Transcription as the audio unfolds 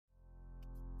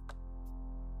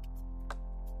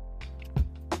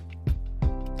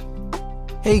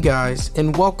Hey guys,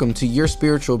 and welcome to Your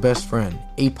Spiritual Best Friend,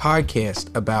 a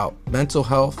podcast about mental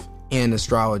health and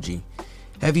astrology.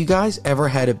 Have you guys ever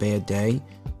had a bad day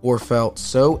or felt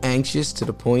so anxious to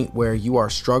the point where you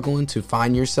are struggling to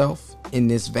find yourself in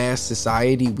this vast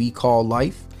society we call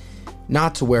life?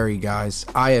 Not to worry guys,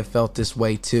 I have felt this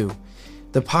way too.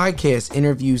 The podcast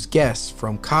interviews guests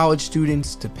from college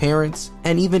students to parents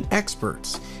and even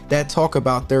experts that talk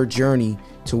about their journey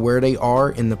to where they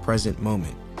are in the present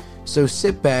moment. So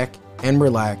sit back and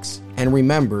relax and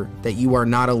remember that you are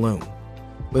not alone.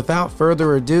 Without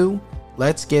further ado,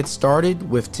 let's get started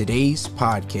with today's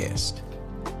podcast.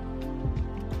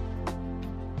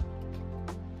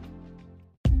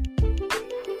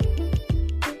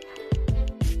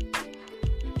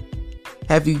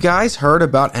 Have you guys heard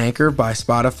about Anchor by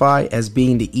Spotify as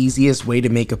being the easiest way to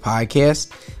make a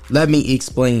podcast? Let me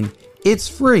explain. It's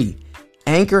free.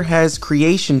 Anchor has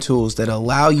creation tools that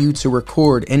allow you to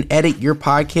record and edit your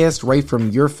podcast right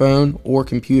from your phone or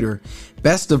computer.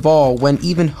 Best of all, when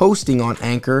even hosting on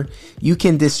Anchor, you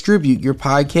can distribute your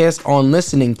podcast on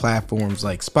listening platforms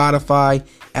like Spotify,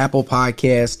 Apple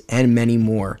Podcasts, and many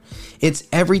more. It's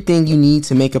everything you need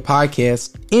to make a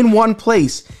podcast in one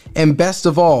place. And best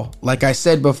of all, like I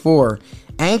said before,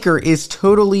 Anchor is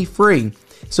totally free.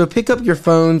 So pick up your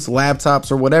phones, laptops,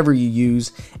 or whatever you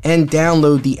use and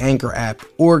download the Anchor app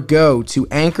or go to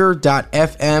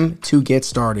anchor.fm to get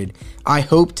started. I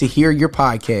hope to hear your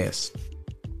podcast.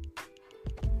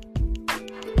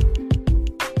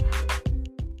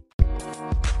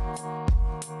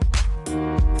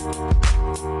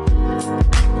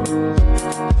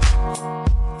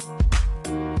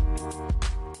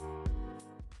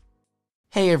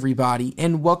 Hey everybody,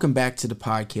 and welcome back to the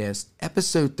podcast.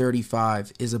 Episode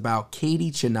 35 is about Katie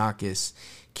Chonacas.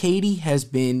 Katie has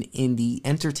been in the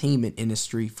entertainment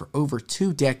industry for over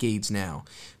 2 decades now,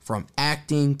 from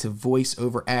acting to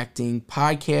voiceover acting,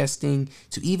 podcasting,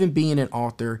 to even being an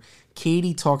author.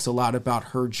 Katie talks a lot about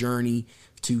her journey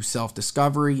to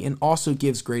self-discovery and also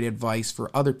gives great advice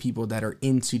for other people that are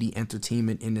into the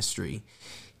entertainment industry.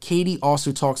 Katie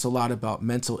also talks a lot about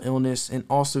mental illness and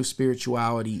also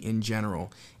spirituality in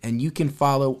general. And you can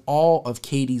follow all of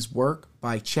Katie's work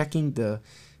by checking the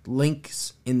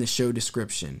links in the show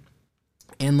description.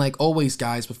 And like always,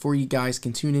 guys, before you guys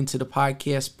can tune into the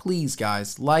podcast, please,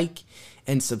 guys, like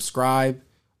and subscribe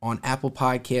on Apple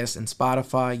Podcasts and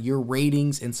Spotify. Your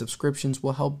ratings and subscriptions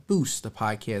will help boost the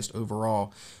podcast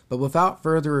overall. But without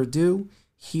further ado,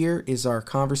 here is our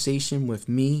conversation with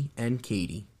me and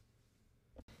Katie.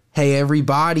 Hey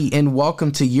everybody, and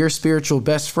welcome to Your Spiritual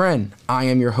Best Friend. I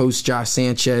am your host, Josh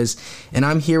Sanchez, and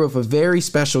I'm here with a very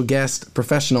special guest,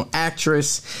 professional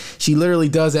actress. She literally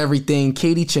does everything,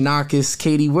 Katie Chonacas.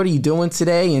 Katie, what are you doing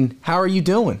today, and how are you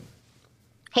doing?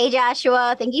 Hey,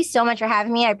 Joshua. Thank you so much for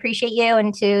having me. I appreciate you.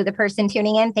 And to the person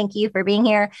tuning in, thank you for being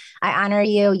here. I honor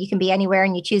you. You can be anywhere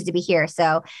and you choose to be here.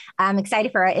 So I'm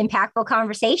excited for an impactful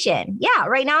conversation. Yeah,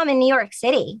 right now I'm in New York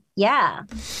City. Yeah.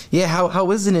 Yeah,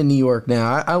 how is it in New York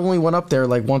now? I only went up there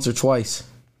like once or twice.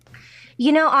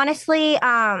 You know, honestly,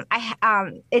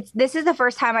 this is the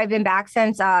first time I've been back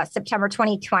since September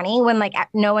 2020 when like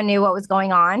no one knew what was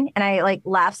going on. And I like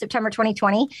left September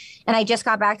 2020 and I just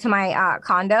got back to my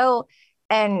condo.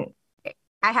 And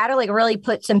I had to like really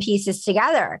put some pieces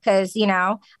together because, you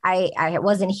know, I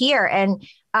wasn't here. And,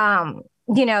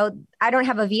 you know, I don't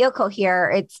have a vehicle here.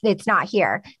 It's not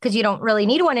here because you don't really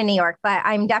need one in New York. But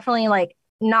I'm definitely like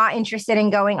not interested in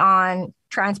going on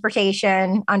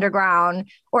transportation, underground,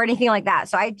 or anything like that.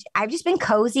 So I've just been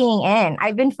cozying in.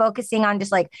 I've been focusing on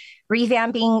just like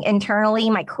revamping internally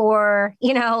my core,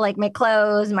 you know, like my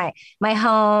clothes, my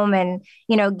home, and,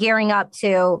 you know, gearing up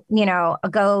to, you know,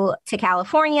 go to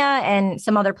California and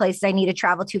some other places I need to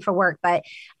travel to for work. But,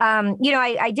 you know,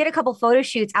 I did a couple photo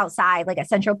shoots outside, like at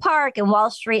Central Park and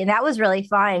Wall Street, and that was really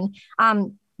fun.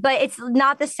 But it's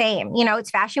not the same. You know, it's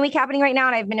Fashion Week happening right now,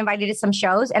 and I've been invited to some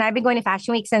shows, and I've been going to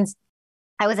Fashion Week since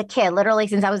I was a kid, literally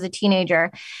since I was a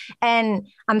teenager. And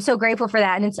I'm so grateful for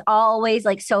that. And it's always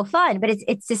like so fun, but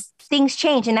it's just things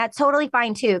change, and that's totally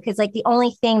fine too. Cause like the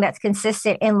only thing that's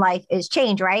consistent in life is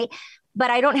change. Right. But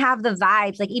I don't have the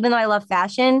vibes, like, even though I love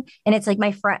fashion and it's like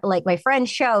my friend's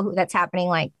show that's happening,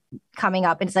 like coming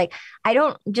up. And it's like, I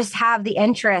don't just have the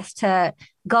interest to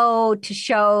go to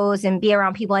shows and be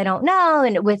around people I don't know.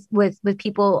 And with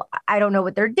people, I don't know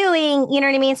what they're doing. You know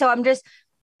what I mean? So I'm just,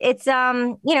 it's,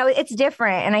 you know, it's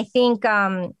different. And I think,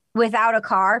 without a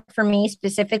car for me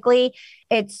specifically,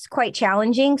 it's quite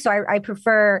challenging. So I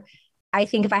prefer, I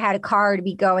think if I had a car to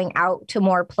be going out to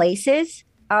more places.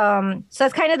 So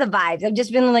that's kind of the vibes. I've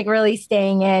just been like really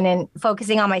staying in and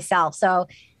focusing on myself. So,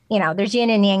 you know, there's yin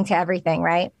and yang to everything,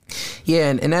 right? Yeah,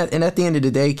 and at the end of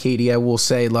the day, Katie, I will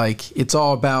say, like, it's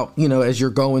all about, as you're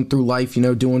going through life,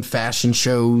 doing fashion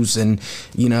shows and,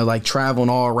 like traveling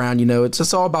all around, it's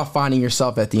just all about finding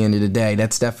yourself at the end of the day.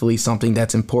 That's definitely something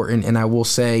that's important. And I will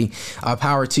say,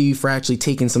 power to you for actually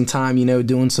taking some time,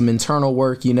 doing some internal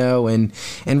work, and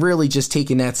really just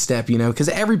taking that step, because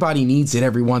everybody needs it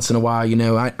every once in a while.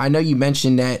 I know you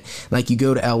mentioned that, like, you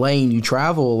go to LA and you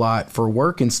travel a lot for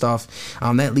work and stuff.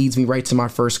 That leads me right to my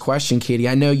first question, Katie.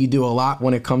 I know you do a lot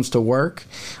when it comes to work,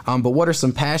 but what are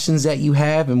some passions that you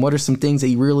have, and what are some things that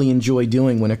you really enjoy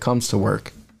doing when it comes to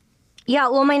work? Yeah,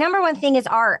 well, my number one thing is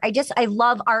art. I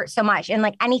love art so much, and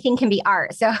like anything can be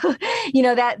art. So,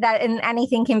 and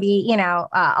anything can be,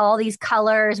 all these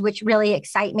colors, which really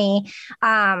excite me.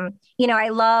 I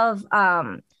love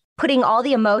putting all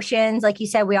the emotions, like you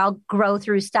said, we all grow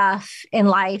through stuff in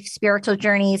life, spiritual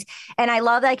journeys. And I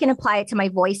love that I can apply it to my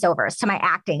voiceovers, to my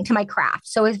acting, to my craft.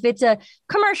 So if it's a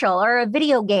commercial or a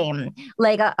video game,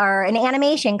 or an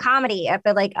animation comedy, if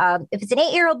it's an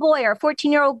 8-year-old boy or a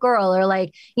 14-year-old girl, or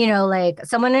like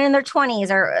someone in their 20s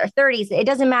or 30s, it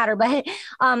doesn't matter. But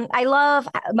I love,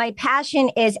 my passion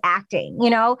is acting,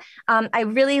 I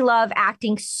really love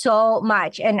acting so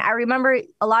much. And I remember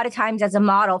a lot of times as a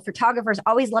model, photographers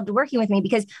always loved working with me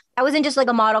because I wasn't just like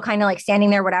a model kind of like standing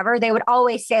there, whatever. They would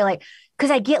always say like, because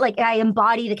I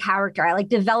embody the character. I like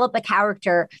develop a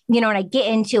character, and I get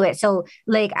into it. So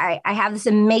like I have this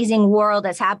amazing world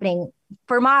that's happening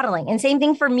for modeling, and same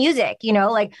thing for music,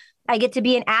 like I get to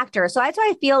be an actor. So that's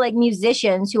why I feel like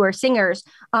musicians who are singers,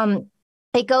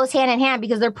 it goes hand in hand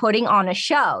because they're putting on a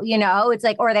show, it's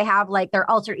like, or they have like their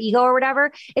alter ego or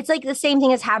whatever. It's like the same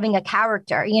thing as having a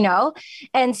character,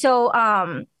 And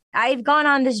so, I've gone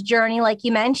on this journey, like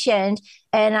you mentioned,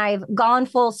 and I've gone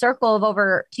full circle of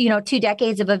over, 2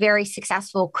 decades of a very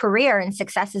successful career, and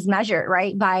success is measured,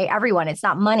 right, by everyone. It's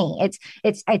not money.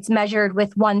 It's measured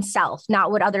with oneself,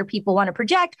 not what other people want to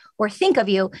project or think of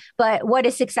you, but what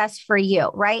is success for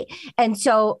you, right? And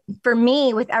so for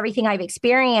me, with everything I've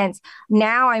experienced,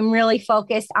 now I'm really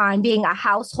focused on being a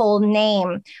household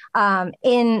name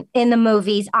in the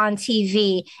movies, on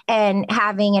TV, and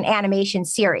having an animation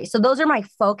series. So those are my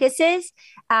focuses,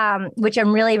 which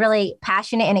I'm really, really passionate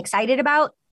and excited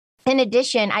about. In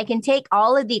addition, I can take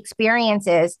all of the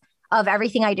experiences of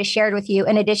everything I just shared with you,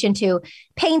 in addition to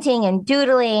painting and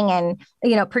doodling and,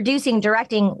 producing,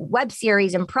 directing web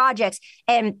series and projects,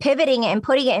 and pivoting it and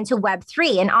putting it into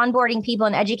Web3 and onboarding people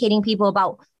and educating people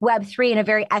about Web3 in a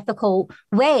very ethical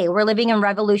way. We're living in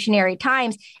revolutionary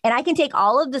times, and I can take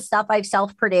all of the stuff I've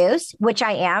self-produced, which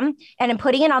I am, and I'm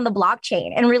putting it on the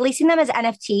blockchain and releasing them as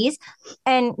NFTs,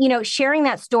 and, sharing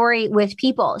that story with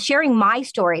people, sharing my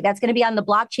story that's going to be on the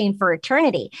blockchain for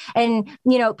eternity. And,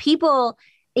 people,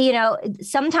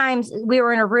 sometimes we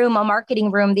were in a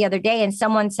marketing room the other day, and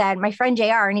someone said, my friend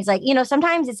JR, and he's like,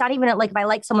 sometimes it's not even like if I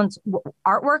like someone's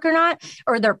artwork or not,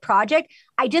 or their project.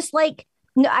 I just like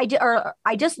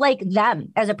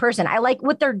them as a person. I like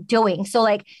what they're doing. So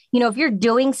like, if you're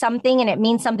doing something and it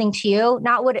means something to you,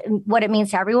 not what it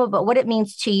means to everyone, but what it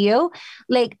means to you,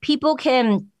 like people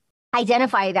can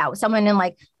identify that with someone in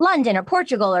like London or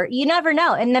Portugal, or you never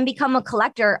know, and then become a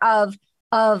collector of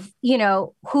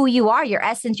who you are, your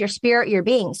essence, your spirit, your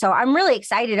being. So I'm really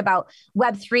excited about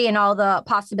Web3 and all the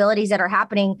possibilities that are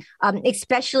happening,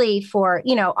 especially for,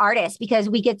 artists, because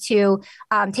we get to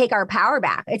take our power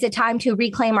back. It's a time to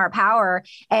reclaim our power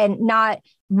and not.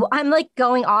 I'm like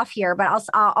going off here, but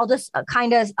I'll just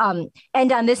kind of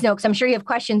end on this note, because I'm sure you have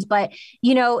questions, but,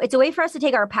 it's a way for us to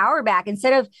take our power back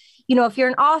instead of, if you're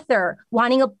an author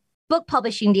wanting a book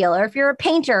publishing deal, or if you're a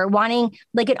painter wanting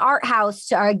like an art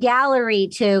house or a gallery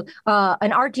to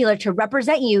an art dealer to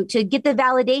represent you, to get the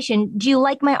validation. Do you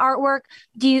like my artwork?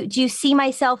 Do you see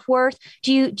my self-worth?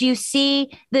 Do you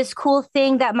see this cool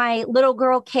thing that my little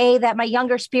girl Kay, that my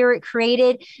younger spirit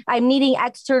created? I'm needing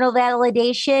external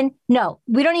validation. No,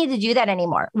 we don't need to do that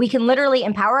anymore. We can literally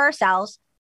empower ourselves,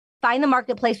 find the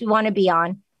marketplace we want to be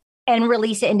on, and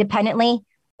release it independently.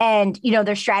 And,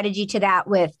 their strategy to that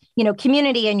with,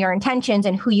 community and your intentions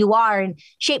and who you are, and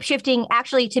shape shifting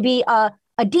actually to be a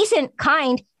decent,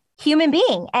 kind human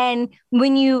being. And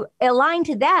when you align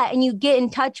to that and you get in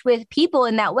touch with people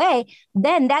in that way,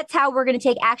 then that's how we're going to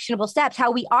take actionable steps,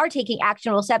 how we are taking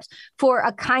actionable steps for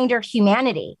a kinder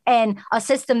humanity and a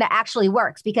system that actually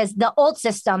works, because the old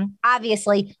system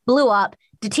obviously blew up,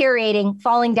 deteriorating,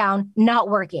 falling down, not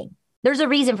working. There's a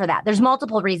reason for that. There's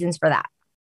multiple reasons for that.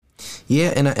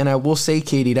 Yeah, and I will say,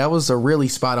 Katie, that was a really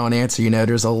spot on answer.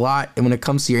 There's a lot, and when it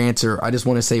comes to your answer, I just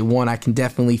want to say, one, I can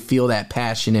definitely feel that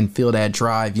passion and feel that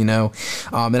drive. And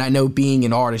I know being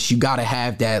an artist, you got to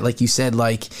have that, like you said,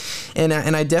 and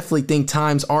I definitely think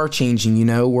times are changing.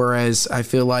 Whereas I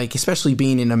feel like, especially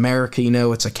being in America,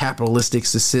 it's a capitalistic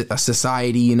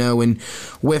society, and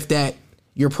with that,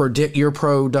 your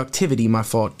productivity, my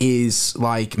fault, is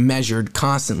like measured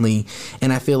constantly.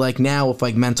 And I feel like now with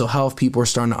like mental health, people are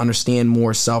starting to understand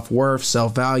more self-worth,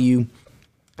 self-value.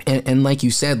 And like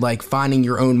you said, like finding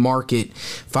your own market,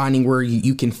 finding where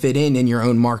you can fit in your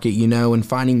own market, and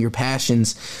finding your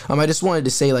passions. I just wanted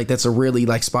to say, like, that's a really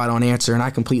like spot on answer. And I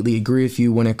completely agree with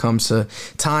you when it comes to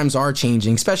times are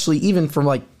changing, especially even from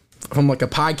like a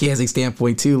podcasting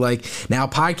standpoint too. Like now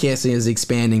podcasting is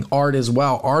expanding, art as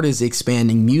well. Art is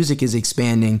expanding, music is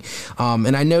expanding.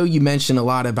 And I know you mentioned a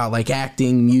lot about like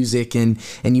acting, music, and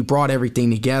you brought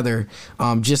everything together.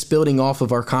 Just building off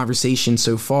of our conversation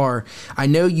so far, I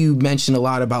know you mentioned a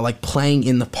lot about like playing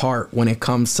in the part when it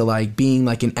comes to like being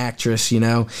like an actress,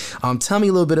 Tell me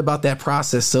a little bit about that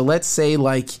process. So let's say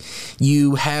like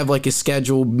you have like a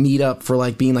scheduled meetup for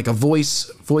like being like a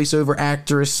voiceover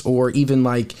actress, or even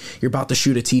like you're about to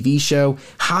shoot a TV show.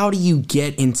 How do you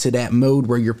get into that mode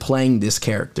where you're playing this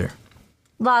character?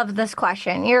 Love this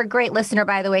question. You're a great listener,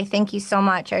 by the way. Thank you so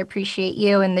much. I appreciate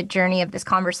you and the journey of this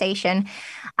conversation.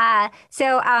 I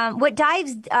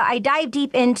dive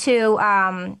deep into,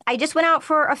 I just went out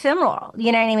for a film role,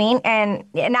 you know what I mean? And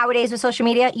nowadays with social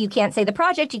media, you can't say the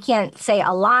project, you can't say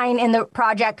a line in the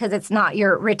project because it's not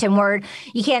your written word.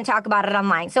 You can't talk about it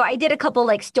online. So I did a couple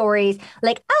like stories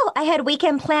like, oh, I had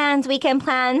weekend plans,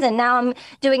 and now I'm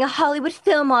doing a Hollywood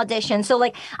film audition. So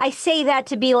like I say that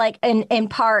to be like in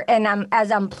part, and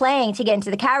as I'm playing to get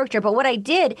into the character. But what I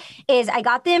did is I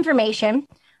got the information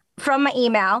from my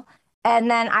email,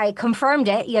 and then I confirmed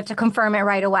it. You have to confirm it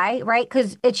right away, right?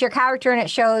 Because it's your character and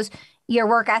it shows your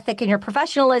work ethic and your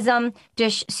professionalism to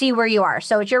see where you are.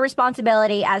 So it's your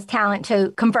responsibility as talent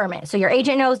to confirm it. So your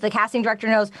agent knows, the casting director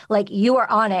knows, like you are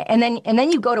on it. And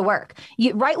then you go to work.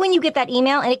 Right when you get that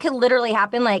email, and it could literally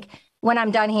happen like when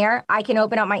I'm done here, I can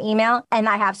open up my email and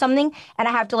I have something, and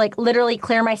I have to like literally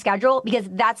clear my schedule because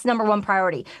that's number one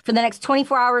priority. For the next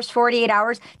 24 hours, 48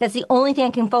 hours, that's the only thing I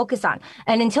can focus on.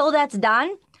 And until that's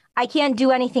done, I can't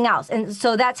do anything else. And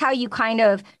so that's how you kind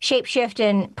of shapeshift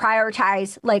and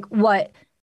prioritize like what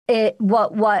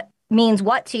means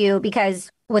what to you,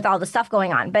 because with all the stuff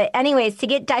going on. But anyways, to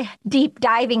get deep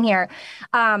diving here,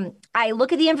 I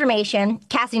look at the information.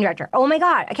 Casting director. Oh my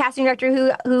God, a casting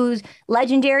director who's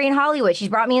legendary in Hollywood. She's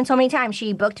brought me in so many times.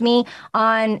 She booked me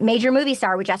on Major Movie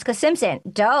Star with Jessica Simpson.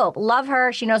 Dope. Love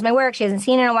her. She knows my work. She hasn't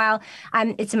seen it in a while.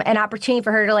 It's an opportunity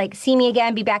for her to like see me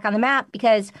again, be back on the map,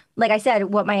 because like I said,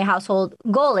 what my household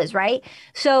goal is, right?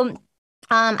 So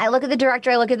I look at the director,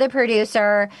 I look at the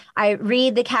producer, I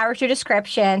read the character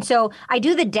description. So I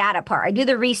do the data part. I do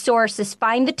the resources,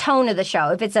 find the tone of the show.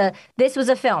 If this was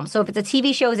a film. So if it's a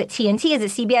TV show, is it TNT?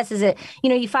 Is it CBS? Is it,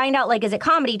 you find out like, is it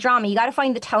comedy, drama? You got to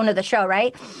find the tone of the show,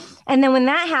 right? And then when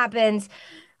that happens,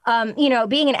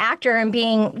 being an actor and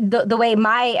being the way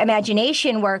my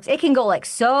imagination works, it can go like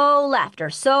so left or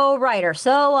so right or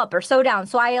so up or so down.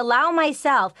 So I allow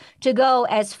myself to go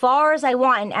as far as I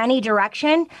want in any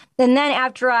direction. And then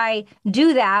after I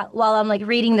do that, while I'm like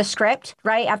reading the script,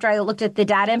 right? After I looked at the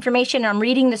data information, I'm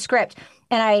reading the script.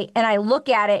 And I look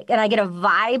at it and I get a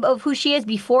vibe of who she is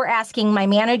before asking my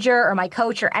manager or my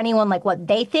coach or anyone like what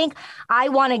they think. I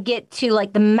want to get to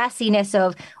like the messiness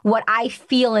of what I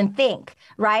feel and think,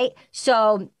 right?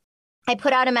 So I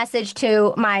put out a message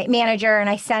to my manager and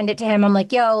I send it to him. I'm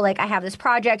like, yo, like I have this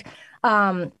project.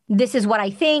 This is what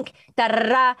I think. Da, da, da,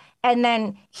 da. And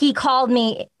then he called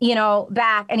me,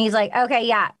 back, and he's like, okay,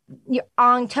 yeah, you're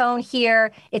on tone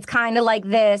here. It's kind of like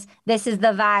this. This is the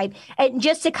vibe. And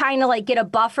just to kind of like get a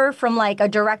buffer from like a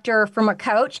director, from a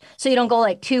coach, so you don't go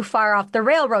like too far off the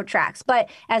railroad tracks. But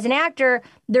as an actor,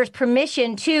 there's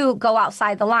permission to go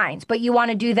outside the lines, but you want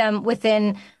to do them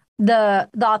within the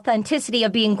authenticity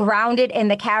of being grounded in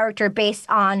the character based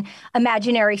on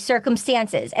imaginary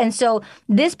circumstances. And so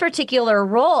this particular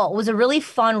role was a really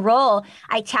fun role.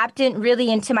 I tapped in really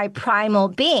into my primal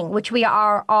being, which we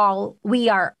are all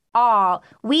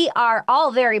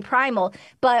very primal,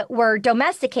 but we're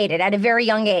domesticated at a very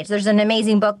young age. There's an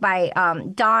amazing book by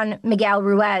Don Miguel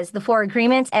Ruiz, The Four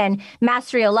Agreements and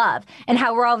Mastery of Love, and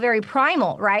how we're all very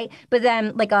primal, right? But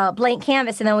then like a blank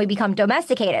canvas, and then we become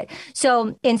domesticated.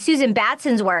 So in Susan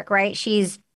Batson's work, right,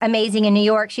 she's amazing in New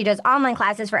York. She does online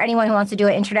classes for anyone who wants to do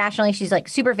it internationally. She's like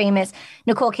super famous.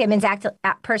 Nicole Kidman's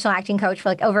personal acting coach for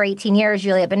like over 18 years.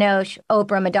 Juliette Binoche,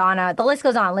 Oprah, Madonna. The list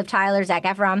goes on. Liv Tyler, Zac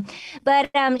Efron. But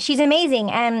she's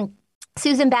amazing. And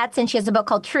Susan Batson, she has a book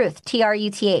called Truth,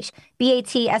 Truth,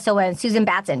 Batson, Susan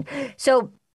Batson.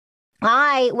 So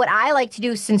what I like to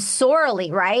do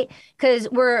sensorially, right? Because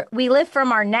we live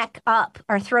from our neck up,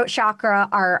 our throat chakra,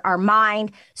 our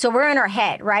mind. So we're in our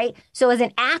head, right? So as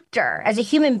an actor, as a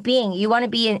human being, you want to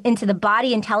be into the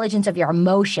body intelligence of your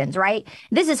emotions, right?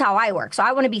 This is how I work. So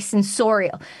I want to be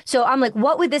sensorial. So I'm like,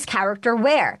 what would this character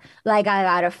wear? Like I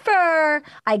got a fur,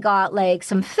 I got like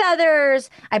some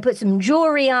feathers, I put some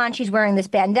jewelry on. She's wearing this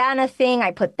bandana thing.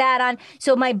 I put that on.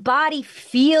 So my body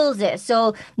feels it.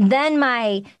 So then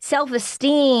my self-esteem,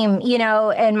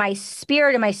 and my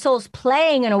spirit and my soul's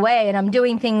playing in a way, and I'm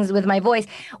doing things with my voice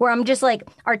where I'm just like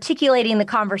articulating the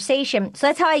conversation. So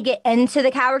that's how I get into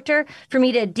the character, for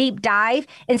me to deep dive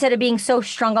instead of being so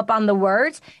strung up on the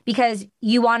words, because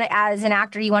you want to, as an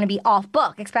actor, you want to be off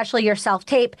book, especially your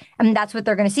self-tape, and that's what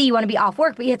they're going to see. You want to be off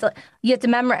work, but you have to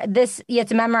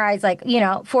memorize like,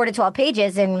 4 to 12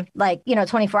 pages in like,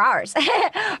 24 hours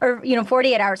or,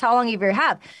 48 hours, how long you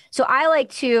have. So I like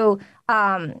to,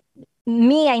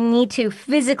 I need to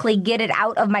physically get it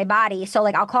out of my body. So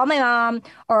like I'll call my mom,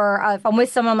 or if I'm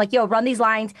with someone, I'm like, yo, run these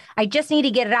lines. I just need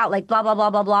to get it out, like blah, blah, blah,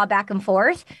 blah, blah, back and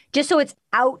forth, just so it's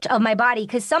out of my body.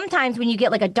 Because sometimes when you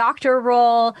get like a doctor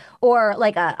role or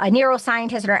like a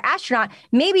neuroscientist or an astronaut,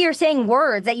 maybe you're saying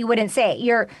words that you wouldn't say.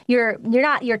 You're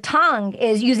not, your tongue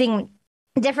is using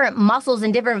different muscles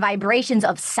and different vibrations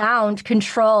of sound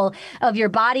control of your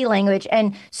body language.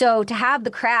 And so to have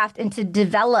the craft and to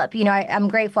develop, I'm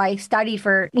grateful. I studied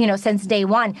for, since day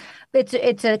one.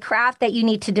 It's a craft that you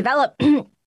need to develop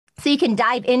so you can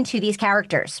dive into these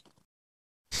characters.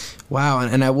 Wow.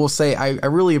 And I will say, I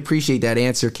really appreciate that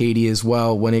answer, Katie, as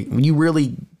well. When you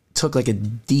really took like a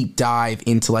deep dive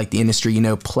into like the industry,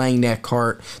 playing that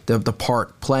the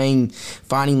part,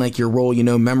 finding like your role,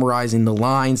 memorizing the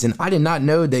lines. And I did not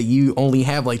know that you only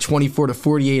have like 24 to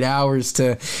 48 hours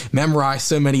to memorize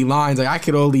so many lines. Like I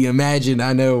could only imagine.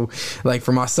 I know, like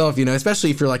for myself,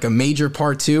 especially if you're like a major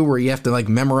part too, where you have to like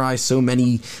memorize so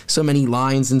many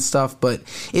lines and stuff. But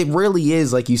it really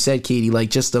is, like you said, Katie, like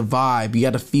just a vibe. You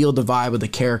got to feel the vibe of the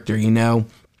character,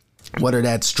 whether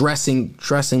that's dressing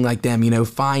like them,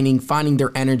 finding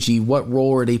their energy, what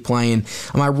role are they playing.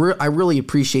 I really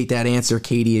appreciate that answer,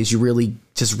 Katie, as you really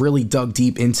dug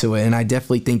deep into it. And I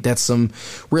definitely think that's some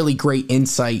really great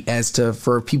insight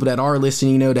for people that are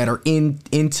listening, that are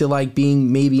into like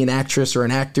being maybe an actress or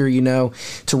an actor,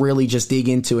 to really just dig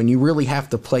into. And you really have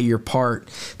to play your part.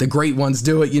 The great ones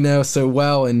do it, so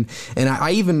well. And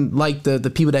I even like the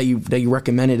people that you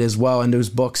recommended as well in those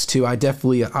books too.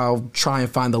 I'll try and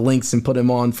find the links and put them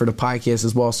on for the podcast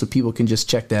as well, so people can just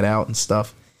check that out and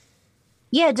stuff.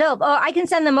 Yeah, dope. Oh, I can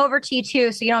send them over to you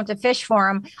too, so you don't have to fish for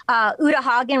them. Uta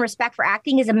Hagen, Respect for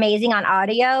Acting, is amazing on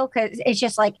audio because it's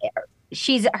just like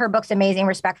her book's amazing.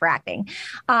 Respect for Acting.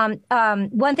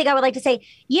 One thing I would like to say,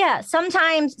 yeah,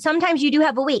 sometimes you do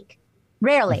have a week.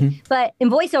 Rarely. Mm-hmm. But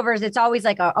in voiceovers, it's always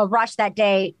like a rush that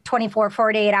day, 24,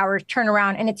 48 hours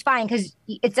turnaround. And it's fine because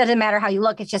it doesn't matter how you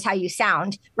look. It's just how you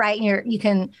sound, right? And you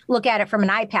can look at it from an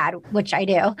iPad, which I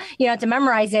do. You don't have to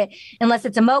memorize it unless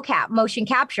it's a mocap, motion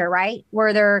capture, right?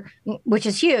 Which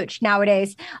is huge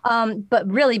nowadays, but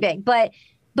really big. But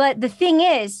the thing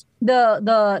is,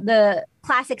 the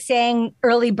classic saying,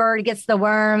 early bird gets the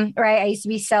worm, right? I used to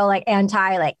be so like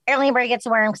anti, like early bird gets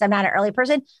the worm because I'm not an early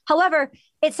person. However,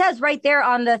 it says right there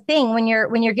on the thing when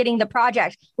you're getting the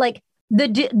project, like the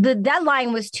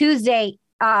deadline was Tuesday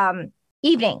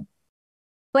evening,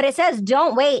 but it says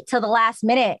don't wait till the last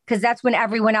minute because that's when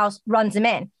everyone else runs them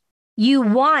in.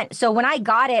 So when I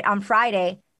got it on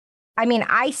Friday,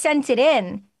 I sent it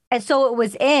in, and so it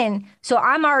was in. So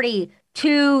I'm already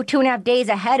 2.5 days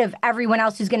ahead of everyone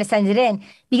else who's going to send it in,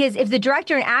 because if the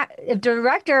director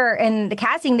and the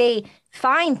casting, they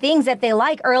find things that they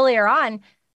like earlier on,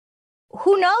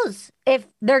 who knows if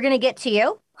they're going to get to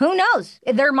you? Who knows?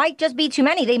 There might just be too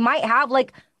many. They might have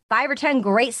like 5 or 10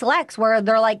 great selects where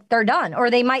they're done. Or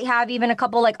they might have even a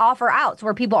couple like offer outs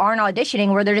where people aren't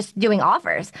auditioning, where they're just doing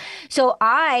offers. So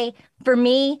for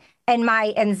me and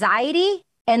my anxiety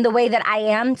and the way that I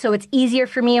am, so it's easier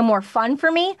for me and more fun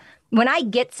for me. When I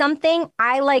get something,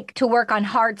 I like to work on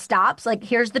hard stops. Like,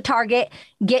 here's the target,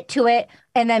 get to it,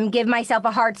 and then give myself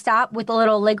a hard stop with a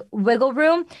little wiggle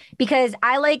room, because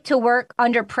I like to work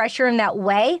under pressure in that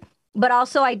way. But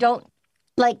also, I don't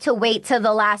like to wait till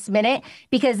the last minute,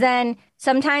 because then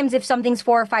sometimes if something's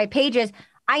 4 or 5 pages,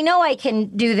 I know I can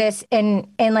do this in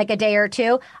like a day or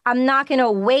two. I'm not going to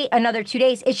wait another 2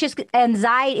 days. It's just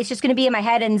anxiety. It's just going to be in my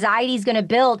head. Anxiety is going to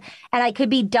build, and I could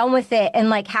be done with it and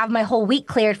like have my whole week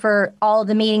cleared for all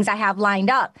the meetings I have lined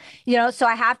up. So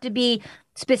I have to be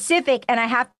specific, and I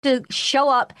have to show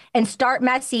up and start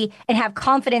messy and have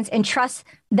confidence and trust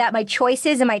that my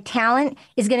choices and my talent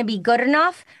is going to be good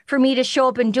enough for me to show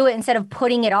up and do it instead of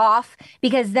putting it off,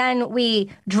 because then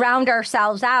we drowned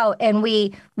ourselves out and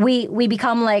we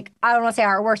become like, I don't want to say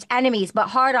our worst enemies, but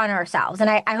hard on ourselves. And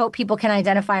I hope people can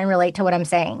identify and relate to what I'm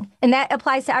saying. And that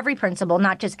applies to every principle,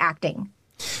 not just acting.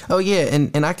 Oh yeah,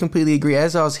 and I completely agree.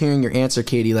 As I was hearing your answer,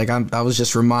 Katie, like I was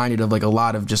just reminded of like a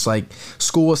lot of just like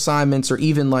school assignments, or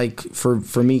even like for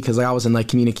me, because I was in like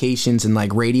communications and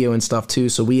like radio and stuff too.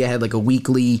 So we had like a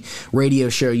weekly radio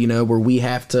show, where we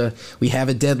have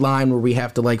a deadline where we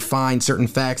have to like find certain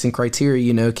facts and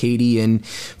criteria, Katie. And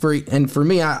for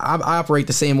me, I operate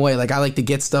the same way. Like I like to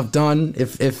get stuff done.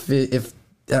 If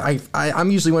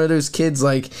I'm usually one of those kids,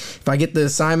 like if I get the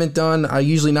assignment done, I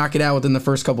usually knock it out within the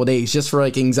first couple of days, just for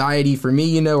like anxiety for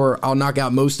me, or I'll knock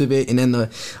out most of it and then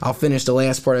I'll finish the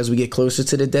last part as we get closer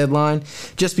to the deadline.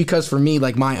 Just because for me,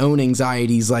 like my own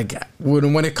anxieties, like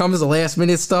when it comes to last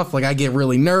minute stuff, like I get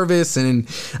really nervous and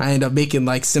I end up making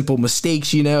like simple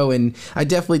mistakes, and I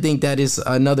definitely think that is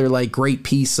another like great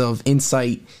piece of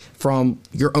insight from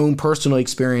your own personal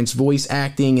experience, voice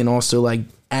acting, and also like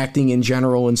acting in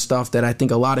general and stuff, that I think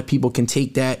a lot of people can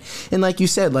take that. And like you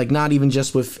said, like not even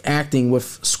just with acting,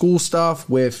 with school stuff,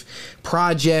 with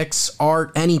projects,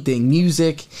 art, anything,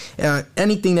 music,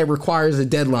 anything that requires a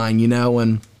deadline,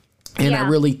 and yeah. I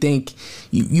really think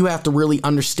you have to really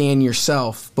understand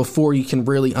yourself before you can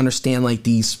really understand like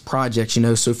these projects,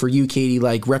 So for you, Katie,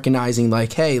 like recognizing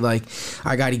like, hey, like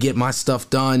I got to get my stuff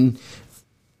done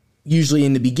usually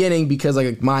in the beginning, because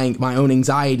like my own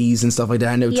anxieties and stuff like that,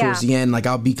 I know towards the end, like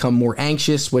I'll become more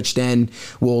anxious, which then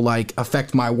will like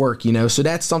affect my work, so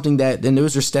that's something that, and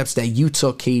those are steps that you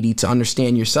took, Katie, to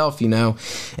understand yourself,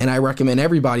 and I recommend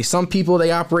everybody. Some people, they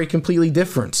operate completely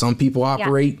different. Some people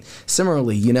operate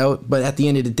similarly, but at the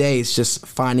end of the day, it's just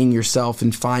finding yourself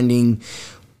and finding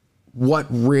what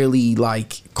really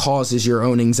like causes your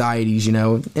own anxieties,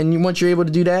 and once you're able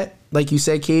to do that, like you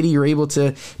said, Katie, you're able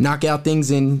to knock out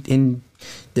things in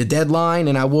the deadline.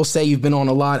 And I will say you've been on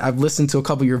a lot. I've listened to a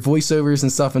couple of your voiceovers and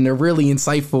stuff, and they're really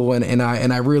insightful, and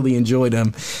I really enjoy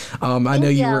them. I know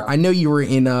you were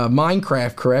in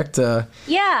Minecraft, correct?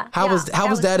 How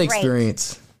was that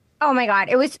experience? Oh my God,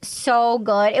 it was so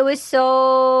good. It was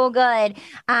so good.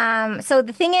 So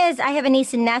the thing is, I have a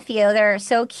niece and nephew. They're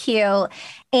so cute.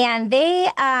 And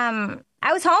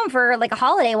I was home for like a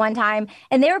holiday one time,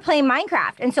 and they were playing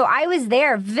Minecraft. And so I was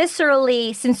there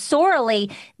viscerally,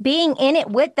 sensorially being in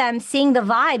it with them, seeing the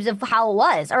vibes of how it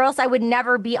was, or else I would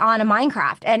never be on a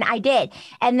Minecraft. And I did.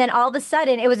 And then all of a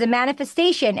sudden it was a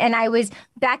manifestation, and I was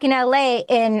back in LA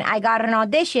and I got an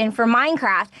audition for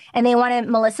Minecraft, and they wanted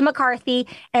Melissa McCarthy.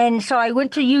 And so I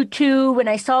went to YouTube and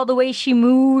I saw the way she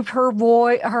moved her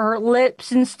voice, her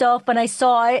lips and stuff, and I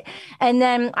saw it. And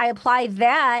then I applied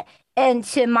that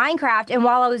into Minecraft. And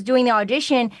while I was doing the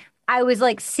audition, I was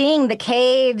like seeing the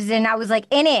caves, and I was like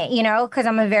in it, because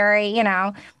I'm a very,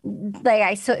 like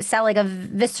I sell like a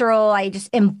visceral, I just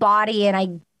embody and I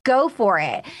go for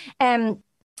it. And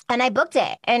I booked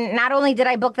it. And not only did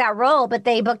I book that role, but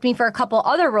they booked me for a couple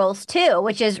other roles too,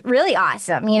 which is really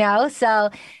awesome, So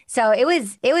it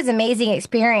was amazing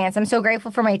experience. I'm so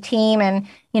grateful for my team and,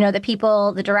 the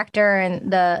people, the director,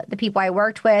 and the people I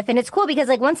worked with. And it's cool because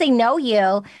like once they know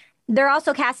you, they're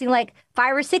also casting like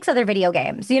 5 or 6 other video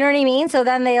games. You know what I mean? So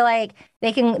then they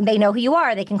know who you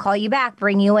are. They can call you back,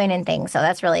 bring you in and things. So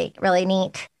that's really, really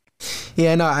neat.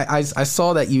 Yeah, no, I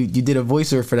saw that you did a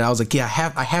voiceover for that. I was like, yeah,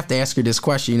 I have to ask her this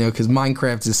question, because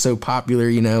Minecraft is so popular,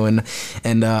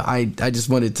 and I just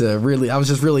wanted to I was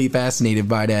just really fascinated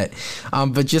by that.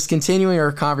 But just continuing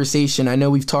our conversation, I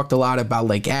know we've talked a lot about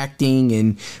like acting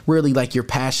and really like your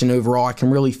passion overall. I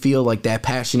can really feel like that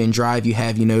passion and drive you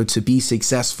have, to be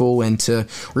successful and to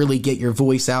really get your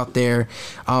voice out there.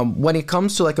 When it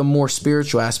comes to like a more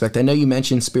spiritual aspect, I know you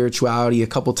mentioned spirituality a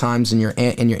couple times in your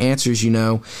answers,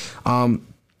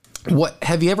 what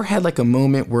have you ever had like a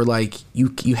moment where like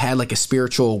you had like a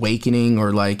spiritual awakening,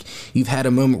 or like you've had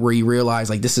a moment where you realize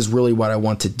like this is really what I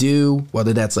want to do,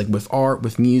 whether that's like with art,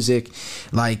 with music?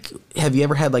 Like, have you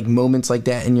ever had like moments like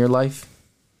that in your life?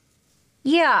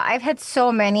 Yeah, I've had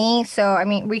so many. So, I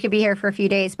mean, we could be here for a few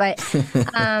days, but,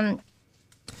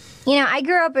 I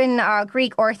grew up in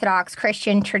Greek Orthodox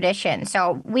Christian tradition.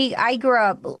 So I grew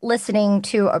up listening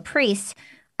to a priest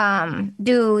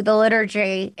do the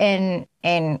liturgy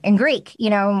in Greek,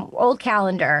 old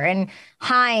calendar, and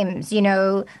hymns,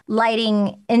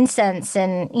 lighting incense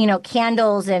and,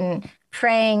 candles, and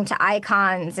praying to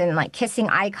icons and like kissing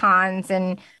icons,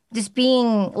 and just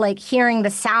being like hearing the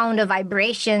sound of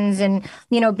vibrations, and,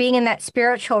 being in that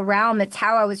spiritual realm. It's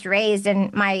how I was raised.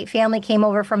 And my family came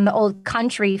over from the old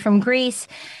country, from Greece.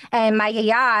 And my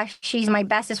yaya, she's my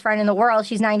bestest friend in the world.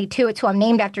 She's 92. It's who I'm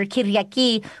named after,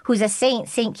 Kyriaki, who's a saint,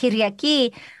 Saint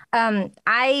Kyriaki.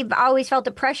 I've always felt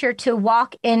the pressure to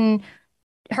walk in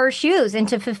her shoes and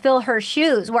to fulfill her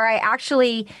shoes, where I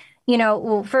actually,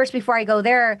 well, first, before I go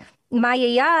there, my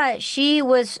yaya, she's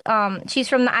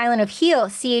from the island of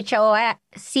Chios, Chios,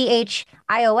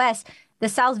 the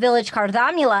South Village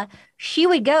Cardamula. She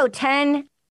would go 10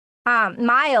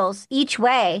 miles each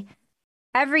way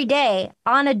every day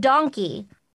on a donkey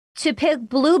to pick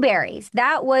blueberries.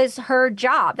 That was her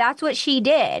job. That's what she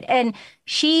did. And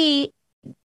she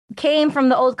came from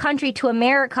the old country to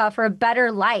America for a better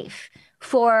life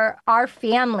for our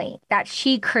family that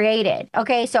she created.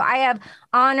 Okay, so I have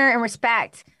honor and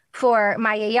respect for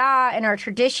my yaya and our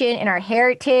tradition and our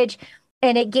heritage.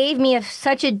 And it gave me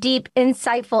such a deep,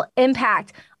 insightful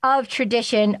impact of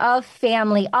tradition, of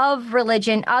family, of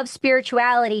religion, of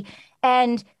spirituality,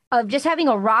 and of just having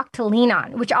a rock to lean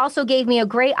on, which also gave me a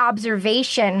great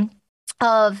observation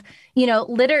of,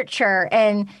 literature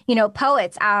and,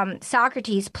 poets,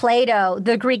 Socrates, Plato,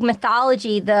 the Greek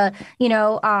mythology, the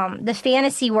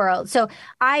fantasy world. So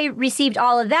I received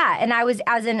all of that. And I was,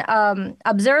 as an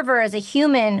observer, as a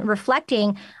human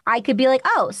reflecting, I could be like,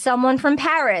 oh, someone from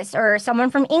Paris or someone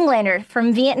from England or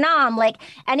from Vietnam, like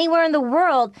anywhere in the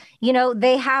world,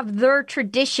 they have their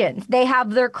traditions, they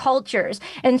have their cultures.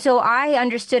 And so I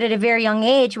understood at a very young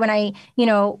age, when I,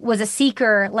 was a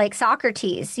seeker like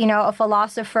Socrates, a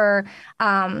philosopher,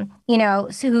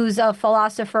 who's a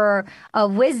philosopher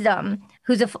of wisdom,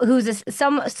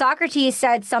 some Socrates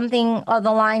said something of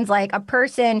the lines like, a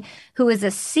person who is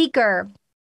a seeker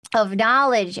of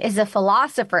knowledge is a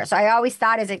philosopher. So I always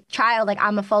thought as a child, like,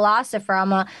 I'm a philosopher,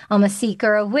 I'm a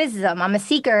seeker of wisdom, I'm a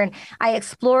seeker. And I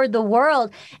explored the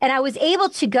world, and I was able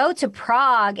to go to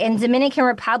Prague and Dominican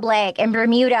Republic and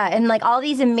Bermuda and like all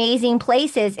these amazing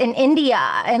places in India,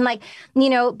 and like,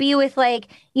 be with like,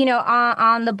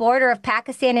 on the border of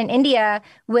Pakistan and India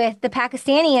with the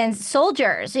Pakistani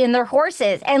soldiers and their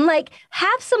horses, and like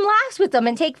have some laughs with them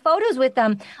and take photos with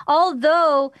them.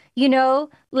 Although,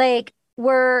 like,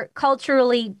 we're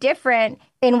culturally different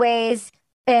in ways,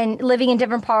 and living in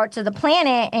different parts of the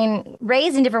planet and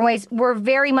raised in different ways, we're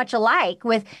very much alike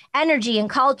with energy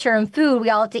and culture and food we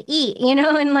all have to eat,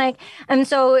 and like, and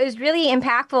so it was really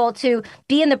impactful to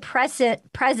be in the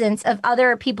presence of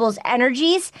other people's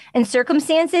energies and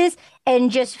circumstances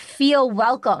and just feel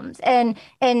welcomed. And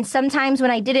sometimes when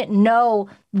I didn't know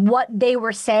what they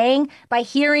were saying, by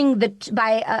hearing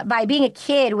by being a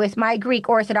kid with my Greek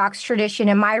Orthodox tradition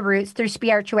and my roots through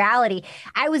spirituality,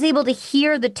 I was able to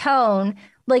hear the tone.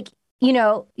 Like,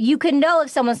 you can know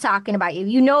if someone's talking about you.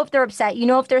 If they're upset.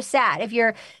 If they're sad. If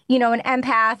you're, an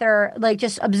empath or like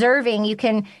just observing, you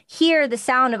can hear the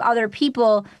sound of other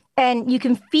people, and you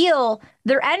can feel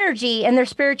their energy and their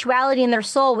spirituality and their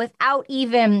soul without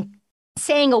even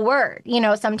saying a word.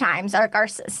 Sometimes our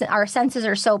senses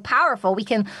are so powerful. We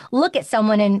can look at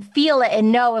someone and feel it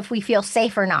and know if we feel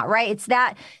safe or not, right? It's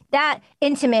that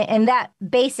intimate and that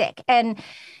basic.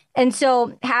 And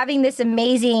so having this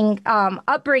amazing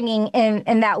upbringing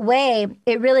in that way,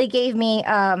 it really gave me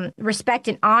respect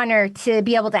and honor to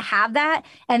be able to have that.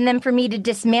 And then for me to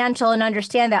dismantle and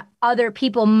understand that other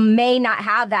people may not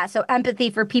have that. So empathy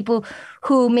for people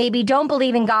who maybe don't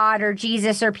believe in God or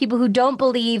Jesus, or people who don't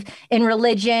believe in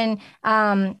religion,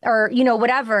 or,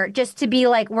 whatever, just to be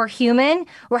like, we're human,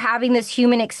 we're having this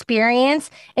human experience,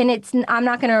 and I'm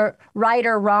not going to right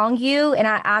or wrong you, and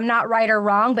I'm not right or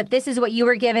wrong, but this is what you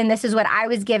were given, this is what I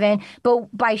was given.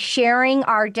 But by sharing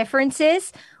our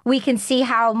differences, we can see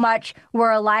how much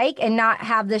we're alike and not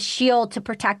have the shield to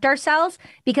protect ourselves,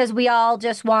 because we all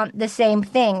just want the same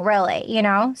thing, really,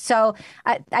 So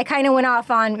I kind of went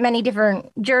off on many different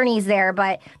journeys there,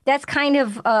 but that's kind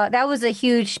of, that was a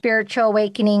huge spiritual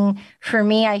awakening for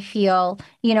me, I feel,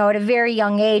 at a very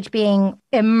young age, being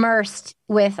immersed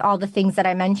with all the things that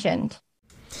I mentioned.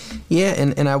 Yeah,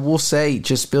 and I will say,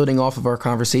 just building off of our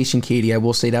conversation, Katie, I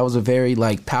will say that was a very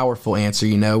like powerful answer,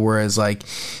 whereas like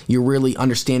you're really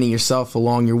understanding yourself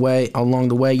along the way,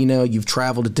 you've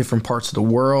traveled to different parts of the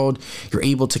world, you're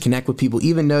able to connect with people,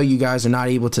 even though you guys are not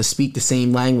able to speak the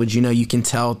same language, you can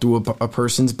tell through a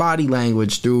person's body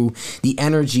language, through the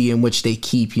energy in which they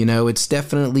keep, it's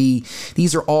definitely,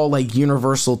 these are all like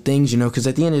universal things, because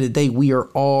at the end of the day, we are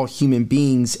all human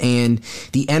beings, and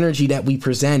the energy that we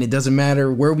present, it doesn't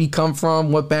matter where we come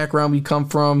from, what background we come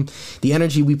from, the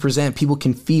energy we present, people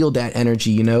can feel that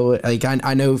energy, like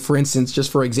I know, for instance,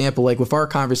 just for example, like with our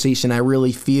conversation, I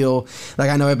really feel like,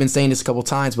 I know I've been saying this a couple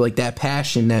times, but like that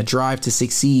passion, that drive to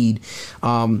succeed,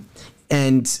 and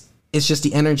it's just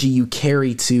the energy you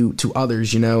carry to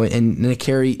others, and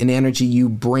the energy you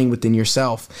bring within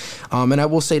yourself. And I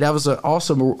will say that was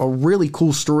also a really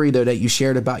cool story though that you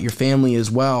shared about your family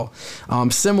as well.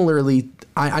 Similarly,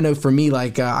 I know for me,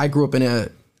 like I grew up in a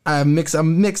mix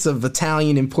of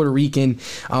Italian and Puerto Rican,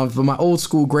 but my old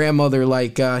school grandmother,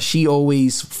 like she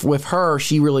always, with her,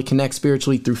 she really connects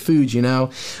spiritually through food.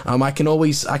 I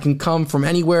can come from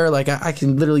anywhere, like I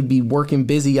can literally be working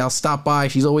busy, I'll stop by,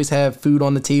 she's always have food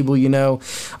on the table,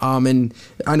 and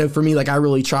I know for me, like I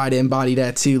really try to embody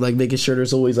that too, like making sure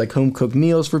there's always like home cooked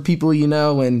meals for people,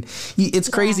 and it's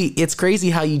crazy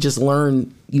how you just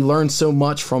learn so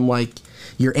much from like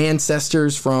your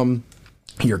ancestors, from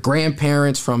your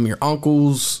grandparents, from your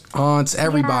uncles, aunts,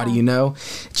 everybody,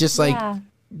 just like,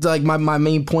 like my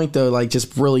main point though, like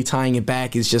just really tying it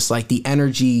back is just like the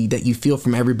energy that you feel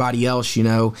from everybody else, you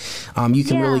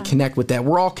can really connect with that.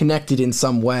 We're all connected in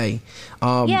some way.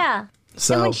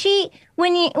 So and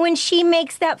when she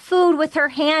makes that food with her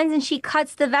hands and she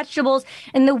cuts the vegetables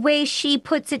and the way she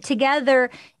puts it together,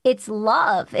 it's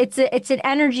love. It's an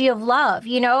energy of love.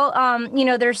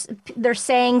 There's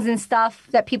sayings and stuff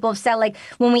that people have said, like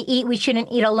when we eat, we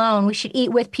shouldn't eat alone. We should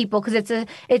eat with people because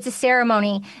it's a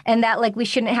ceremony, and that like we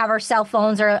shouldn't have our cell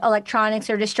phones or electronics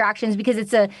or distractions because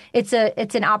it's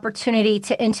an opportunity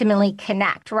to intimately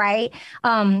connect, right?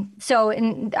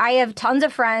 And I have tons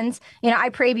of friends. I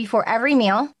pray before every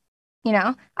meal.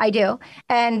 I do.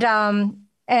 And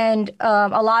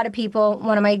a lot of people,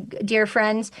 one of my dear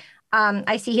friends,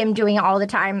 I see him doing it all the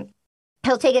time.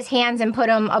 He'll take his hands and put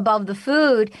them above the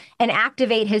food and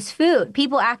activate his food.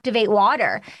 People activate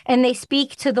water, and they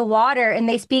speak to the water and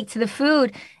they speak to the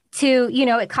food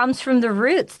it comes from the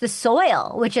roots, the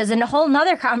soil, which is a whole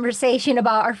nother conversation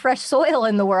about our fresh soil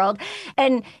in the world.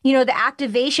 And, the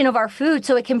activation of our food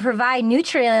so it can provide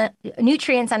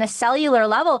nutrients on a cellular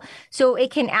level, so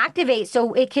it can activate,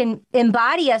 so it can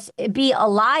embody us, be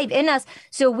alive in us.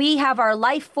 So we have our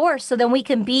life force, so then we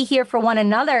can be here for one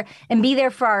another and be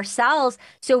there for ourselves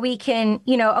so we can,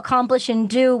 accomplish and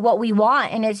do what we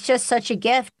want. And it's just such a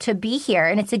gift to be here.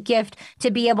 And it's a gift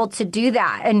to be able to do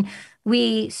that. And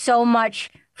we so much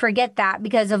forget that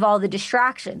because of all the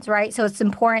distractions, right? So it's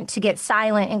important to get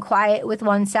silent and quiet with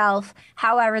oneself,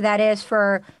 however that is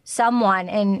for someone,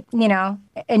 and,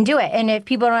 and do it. And if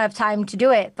people don't have time to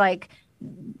do it, like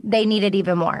they need it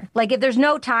even more. Like if there's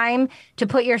no time to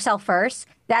put yourself first,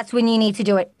 that's when you need to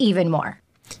do it even more.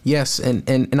 Yes,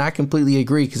 and I completely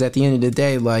agree, because at the end of the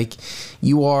day, like,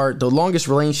 you are, the longest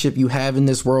relationship you have in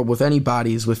this world with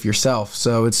anybody is with yourself.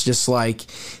 So it's just like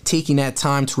taking that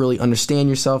time to really understand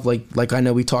yourself, like I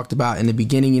know we talked about in the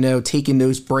beginning, taking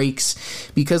those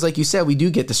breaks, because like you said, we do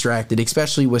get distracted,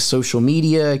 especially with social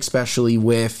media, especially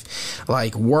with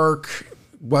like work,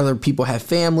 whether people have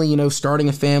family, starting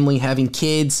a family, having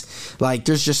kids, like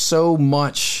there's just so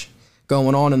much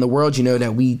going on in the world,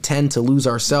 that we tend to lose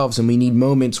ourselves, and we need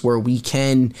moments where we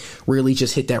can really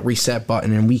just hit that reset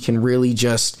button and we can really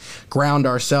just ground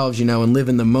ourselves, and live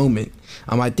in the moment.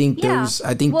 I think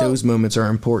those moments are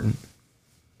important.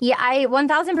 Yeah, I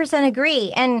 1000%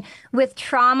 agree. And with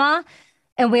trauma,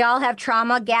 and we all have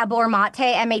trauma, Gabor Mate,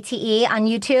 Mate, on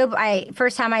YouTube.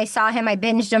 First time I saw him, I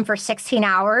binged him for 16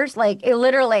 hours. Like it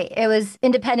was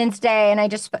Independence Day, and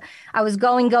I was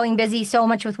going busy so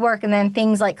much with work, and then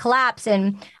things like collapse,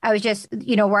 and I was just,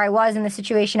 where I was in the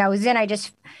situation I was in, I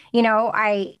just,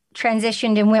 I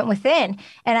transitioned and went within.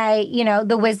 And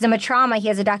The Wisdom of Trauma, he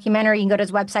has a documentary. You can go to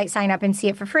his website, sign up and see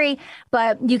it for free.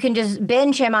 But you can just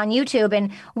binge him on YouTube,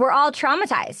 and we're all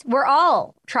traumatized.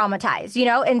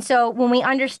 And so when we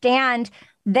understand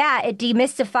that, it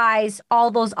demystifies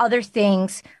all those other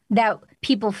things that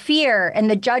people fear and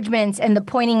the judgments and the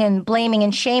pointing and blaming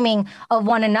and shaming of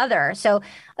one another. So,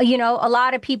 a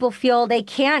lot of people feel they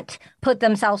can't put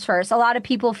themselves first. A lot of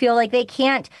people feel like they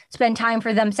can't spend time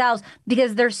for themselves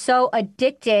because they're so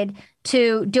addicted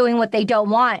to doing what they don't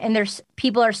want. And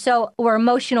we're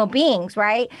emotional beings,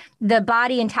 right? The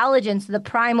body intelligence, the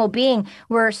primal being,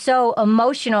 we're so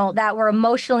emotional that we're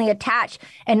emotionally attached.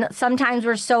 And sometimes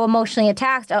we're so emotionally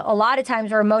attached. A lot of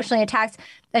times we're emotionally attached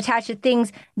to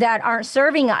things that aren't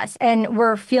serving us. And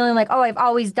we're feeling like, oh, I've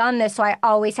always done this, so I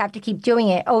always have to keep doing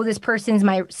it. Oh, this person's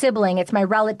my sibling. It's my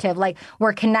relative. Like,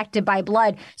 we're connected by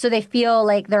blood. So they feel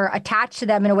like they're attached to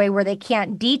them in a way where they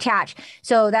can't detach.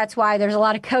 So that's why there's a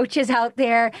lot of coaches out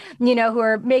there, who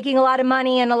are making a lot of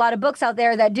money, and a lot of books out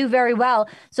there that do very well.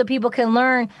 So people can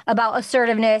learn about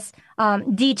assertiveness,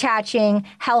 detaching,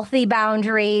 healthy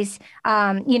boundaries,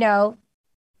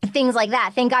 things like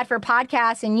that. Thank God for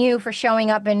podcasts and you for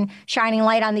showing up and shining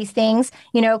light on these things,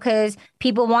 because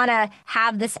people want to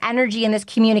have this energy and this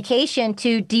communication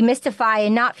to demystify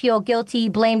and not feel guilty,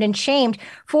 blamed, and shamed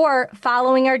for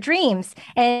following our dreams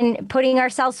and putting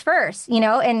ourselves first,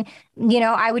 and,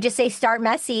 I would just say start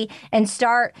messy and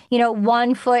start,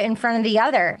 one foot in front of the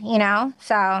other,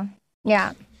 so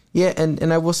yeah. Yeah,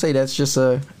 and I will say that's just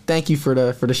thank you for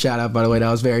the shout out, by the way.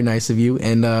 That was very nice of you.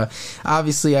 And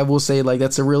obviously I will say, like,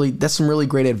 that's some really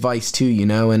great advice too,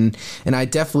 and I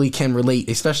definitely can relate,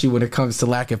 especially when it comes to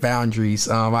lack of boundaries.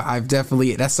 I've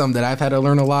definitely, that's something that I've had to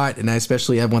learn a lot, and I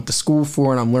went to school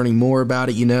for, and I'm learning more about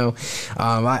it.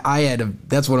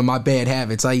 That's one of my bad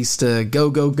habits. I used to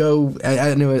go.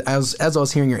 I knew it, as I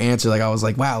was hearing your answer, like I was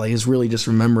like, wow, like it's really just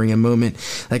remembering a moment.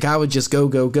 Like I would just go,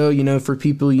 for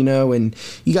people, and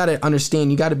you got to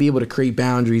understand, you got to be able to create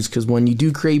boundaries, because when you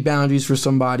do create boundaries for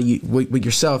somebody with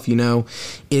yourself,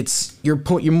 it's you're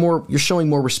showing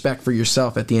more respect for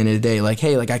yourself at the end of the day. Like,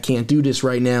 hey, like I can't do this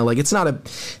right now. Like it's not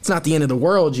the end of the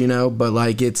world, but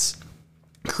like it's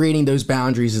creating those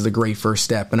boundaries is a great first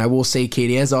step. And I will say,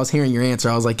 Katie, as I was hearing your answer,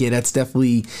 I was like, yeah, that's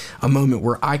definitely a moment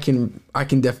where I can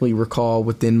definitely recall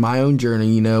within my own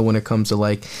journey, when it comes to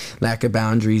like lack of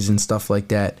boundaries and stuff like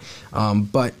that.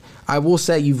 But I will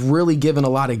say you've really given a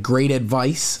lot of great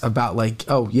advice about like,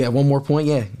 oh yeah, one more point.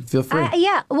 Yeah, feel free.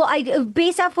 Yeah. Well,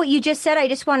 based off what you just said, I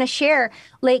just want to share,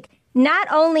 like, not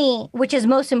only, which is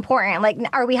most important, like,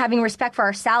 are we having respect for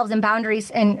ourselves and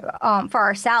boundaries and for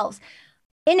ourselves?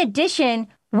 In addition,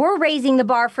 we're raising the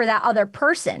bar for that other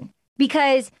person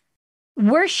because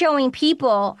we're showing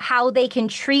people how they can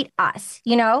treat us,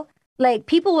 Like,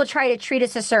 people will try to treat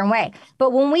us a certain way.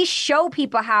 But when we show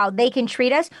people how they can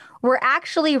treat us, we're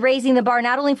actually raising the bar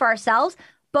not only for ourselves,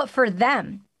 but for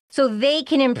them. So they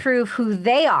can improve who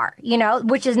they are,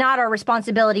 which is not our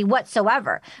responsibility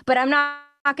whatsoever. But I'm not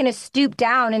going to stoop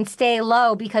down and stay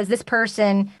low because this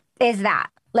person is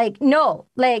that. Like, no,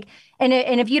 like, and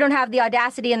if you don't have the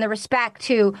audacity and the respect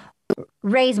to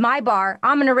raise my bar,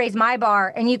 I'm going to raise my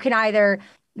bar, and you can either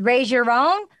raise your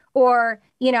own or,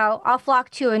 I'll flock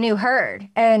to a new herd,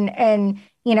 and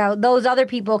those other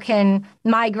people can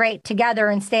migrate together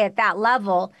and stay at that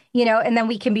level, and then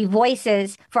we can be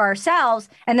voices for ourselves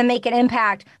and then make an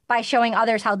impact by showing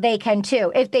others how they can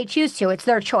too, if they choose to. It's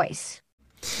their choice.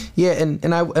 Yeah,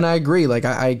 and I agree. Like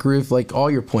I agree with like all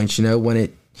your points,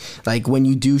 when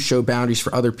you do show boundaries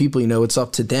for other people, it's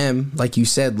up to them, like you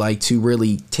said, like to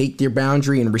really take their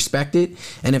boundary and respect it.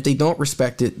 And if they don't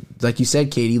respect it, like you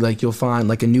said, Katie, like you'll find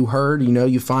like a new herd,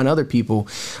 you find other people.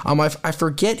 I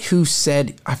forget who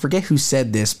said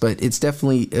this, but it's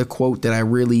definitely a quote that I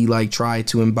really like try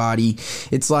to embody.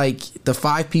 It's like the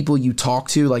 5 people you talk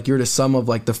to, like you're the sum of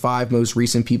like the 5 most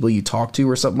recent people you talk to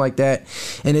or something like that.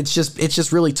 And it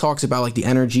just really talks about like the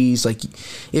energies. Like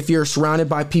if you're surrounded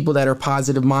by people that are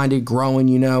positive minded, growing,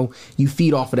 you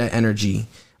feed off of that energy.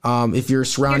 If you're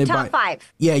surrounded your top by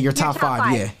 5. Yeah, your top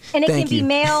 5. Yeah. And it can be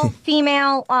male,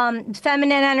 female,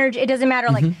 feminine energy. It doesn't matter.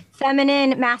 Like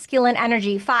feminine, masculine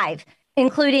energy, 5,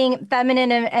 including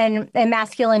feminine and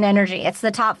masculine energy. It's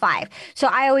the top 5. So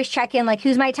I always check in, like,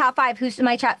 who's my top 5? Who's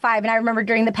my top 5? And I remember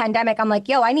during the pandemic, I'm like,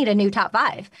 yo, I need a new top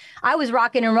 5. I was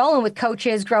rocking and rolling with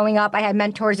coaches growing up. I had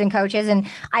mentors and coaches, and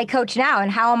I coach now.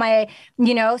 And how am I,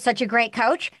 such a great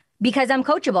coach? Because I'm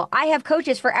coachable. I have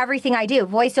coaches for everything I do.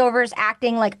 Voiceovers,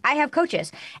 acting, like I have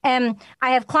coaches. And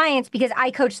I have clients because I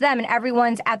coach them, and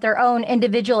everyone's at their own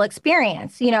individual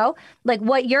experience, Like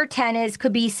what your 10 is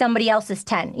could be somebody else's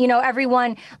 10.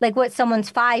 Everyone, like what someone's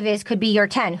 5 is could be your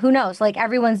 10. Who knows? Like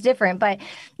everyone's different. But,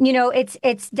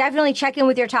 it's definitely check in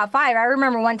with your top 5. I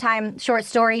remember one time, short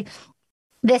story,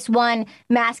 this one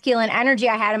masculine energy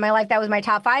I had in my life that was my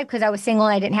top 5 because I was single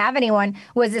and I didn't have anyone,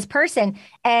 was this person.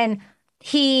 And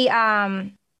he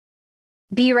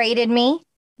berated me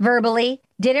verbally,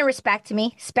 didn't respect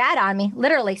me, spat on me,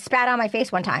 literally spat on my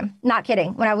face one time. Not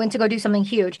kidding. When I went to go do something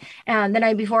huge, and the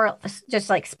night before, just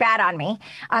like spat on me,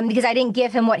 because I didn't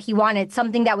give him what he wanted,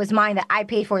 something that was mine, that I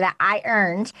paid for, that I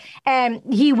earned, and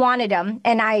he wanted him,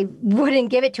 and I wouldn't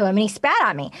give it to him, and he spat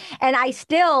on me, and I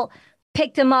still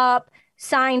picked him up,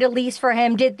 signed a lease for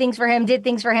him, did things for him,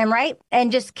 right?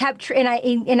 And just and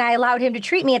I allowed him to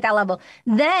treat me at that level.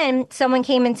 Then someone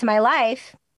came into my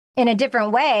life in a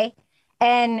different way,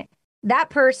 and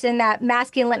that person, that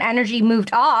masculine energy,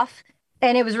 moved off,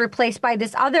 and it was replaced by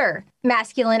this other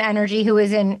masculine energy who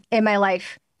was in my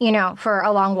life, for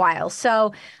a long while.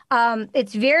 So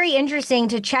it's very interesting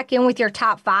to check in with your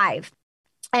top five.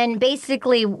 And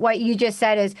basically what you just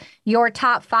said is your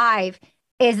top five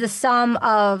is the sum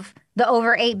of the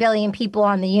over 8 billion people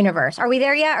on the universe. Are we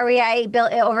there yet? Are we at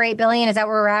over 8 billion? Is that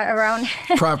where we're at around?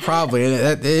 Probably.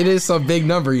 It is a big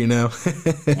number, Yeah,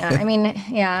 I mean,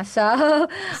 yeah. So,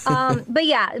 but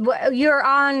yeah, you're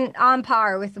on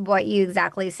par with what you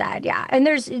exactly said. Yeah. And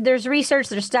there's research,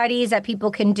 there's studies that people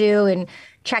can do and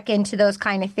check into those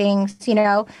kind of things.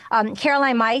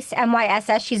 Caroline Myss,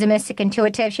 MYSS, she's a mystic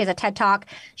intuitive. She has a TED Talk.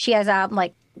 She has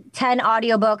like 10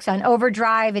 audiobooks on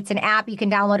Overdrive. It's an app. You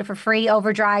can download it for free.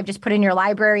 Overdrive, just put in your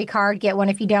library card, get one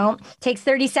if you don't. Takes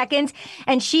 30 seconds.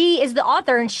 And she is the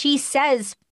author, and she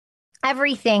says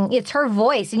everything. It's her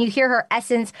voice, and you hear her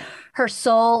essence, her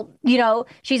soul.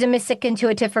 She's a mystic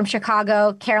intuitive from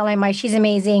Chicago. Caroline Myss, she's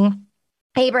amazing.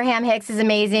 Abraham Hicks is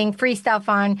amazing. Free stuff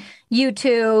on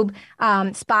YouTube,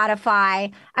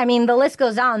 Spotify. I mean, the list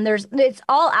goes on. It's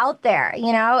all out there,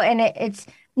 and it's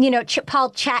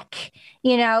Paul Chek,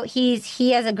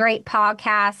 he has a great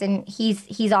podcast, and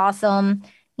he's awesome,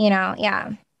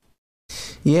 yeah.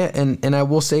 Yeah, and I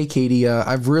will say, Katie,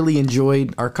 I've really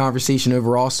enjoyed our conversation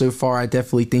overall so far. I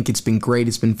definitely think it's been great.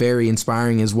 It's been very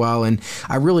inspiring as well, and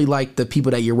I really like the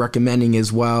people that you're recommending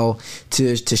as well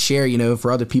to share,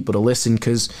 for other people to listen,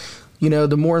 because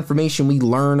the more information we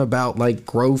learn about like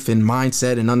growth and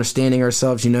mindset and understanding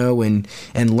ourselves, and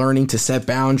learning to set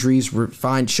boundaries,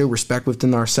 show respect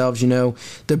within ourselves,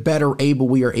 the better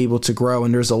we are able to grow.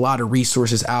 And there's a lot of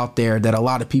resources out there that a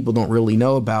lot of people don't really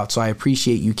know about. So I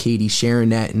appreciate you, Katie, sharing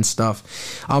that and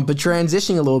stuff. But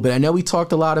transitioning a little bit, I know we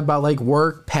talked a lot about like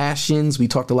work, passions. We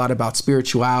talked a lot about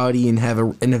spirituality and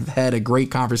have had a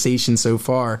great conversation so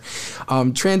far.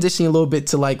 Transitioning a little bit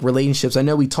to like relationships. I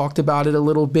know we talked about it a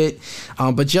little bit.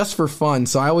 But just for fun,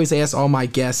 so I always ask all my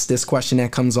guests this question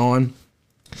that comes on.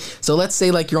 So let's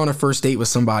say like you're on a first date with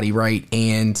somebody, right?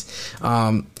 And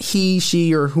he,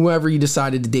 she, or whoever you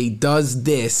decided to date does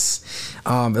this,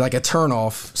 like a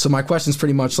turnoff. So my question is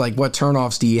pretty much like, what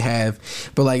turnoffs do you have?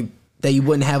 But like that you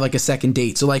wouldn't have like a second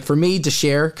date. So like for me to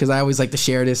share, because I always like to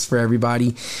share this for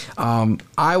everybody, I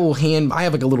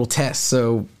have like a little test.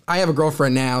 So I have a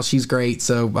girlfriend now. She's great.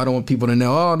 So I don't want people to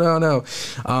know, oh, no.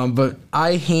 But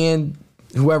I hand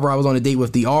whoever I was on a date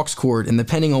with the aux cord, and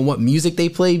depending on what music they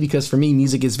play, because for me,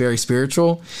 music is very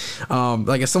spiritual.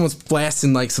 Like if someone's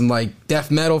blasting like some like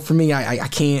death metal for me, I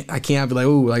can't be like,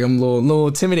 oh, like I'm a little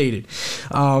intimidated.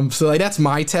 So like that's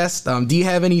my test. Do you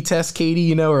have any tests,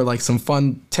 Katie, or like some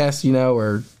fun tests,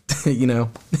 or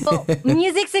Well,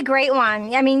 music's a great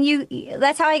one. I mean,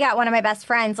 that's how I got one of my best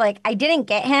friends. Like I didn't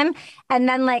get him, and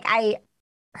then like I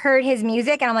heard his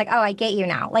music, and I'm like, oh, I get you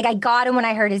now. Like I got him when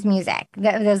I heard his music.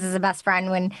 This is a best friend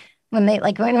when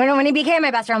he became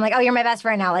my best friend. I'm like, oh, you're my best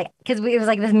friend now. Like because it was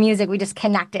like this music, we just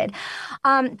connected.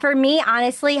 For me,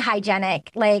 honestly,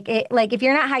 hygienic. Like if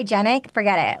you're not hygienic,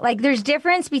 forget it. Like there's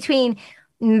difference between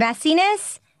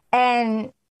messiness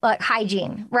and like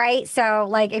hygiene, right? So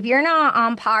like if you're not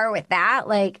on par with that,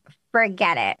 like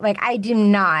forget it. Like I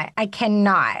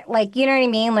cannot, like, you know what I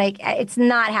mean? Like it's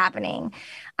not happening.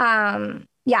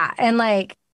 Yeah. And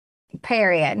like,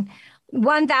 period.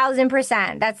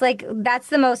 1000%. That's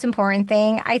the most important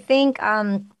thing, I think.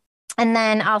 And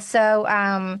then also,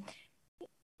 I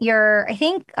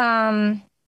think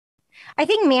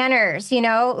manners,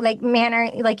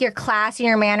 like your class and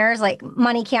your manners, like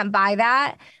money can't buy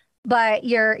that, but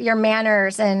your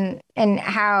manners and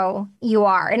how you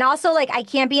are. And also like I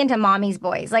can't be into mommy's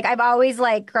boys. Like I've always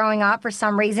like growing up for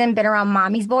some reason been around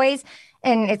mommy's boys,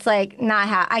 and it's like not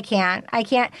how I can't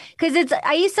because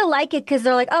I used to like it because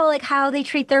they're like, oh, like how they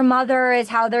treat their mother is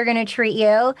how they're gonna treat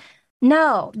you.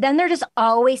 No, then they're just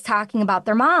always talking about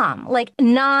their mom, like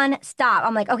nonstop.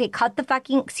 I'm like, okay, cut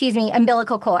the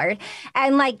umbilical cord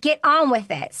and like get on with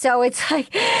it. So it's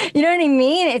like, you know what I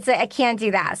mean? It's like, I can't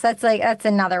do that. So that's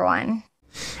another one.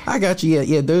 I got you.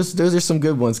 Yeah. Those are some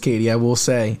good ones, Katie. I will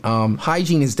say,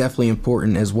 hygiene is definitely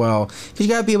important as well, because you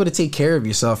gotta be able to take care of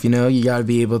yourself. You gotta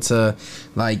be able to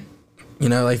like You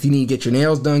know, like if you need to get your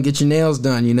nails done, get your nails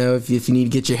done. You know, if you need to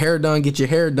get your hair done, get your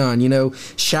hair done. You know,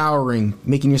 showering,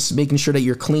 making sure that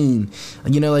you're clean.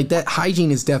 You know, like that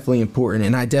hygiene is definitely important,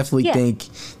 and I definitely think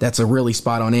that's a really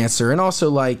spot on answer. And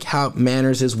also like how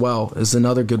manners as well is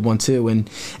another good one too. And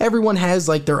everyone has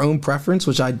like their own preference,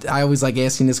 which I always like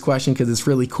asking this question because it's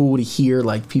really cool to hear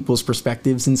like people's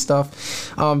perspectives and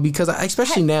stuff. Because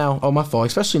especially now,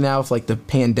 especially now with like the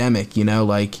pandemic, you know,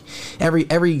 like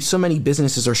so many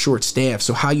businesses are short staffed.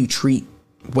 So how you treat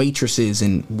waitresses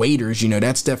and waiters, you know,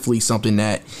 that's definitely something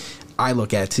that I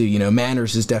look at too. You know,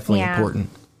 manners is definitely important.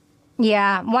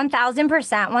 Yeah, 1000%,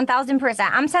 1000%.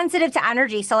 I'm sensitive to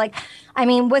energy. So like, I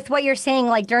mean, with what you're saying,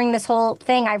 like during this whole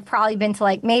thing, I've probably been to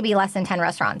like maybe less than 10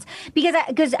 restaurants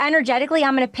because energetically,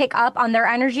 I'm going to pick up on their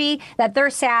energy, that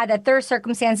they're sad, that their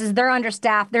circumstances, they're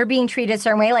understaffed, they're being treated a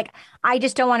certain way. Like, I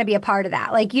just don't want to be a part of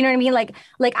that. Like, you know what I mean? Like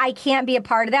I can't be a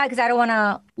part of that because I don't want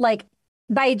to like,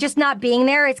 by just not being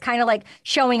there, it's kind of like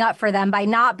showing up for them by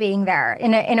not being there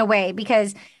in a way,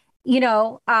 because, you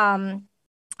know,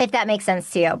 if that makes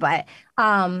sense to you,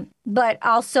 but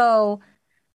also,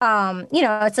 you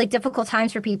know, it's like difficult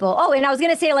times for people. Oh, and I was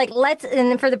going to say like,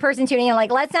 and for the person tuning in,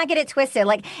 like, let's not get it twisted.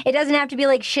 Like, it doesn't have to be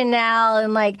like Chanel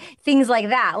and like things like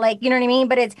that. Like, you know what I mean?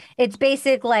 But it's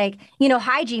basic, like, you know,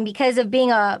 hygiene, because of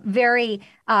being a very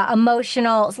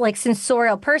emotional, like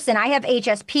sensorial person. I have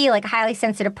HSP, like a highly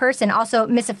sensitive person, also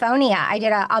misophonia. I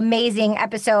did an amazing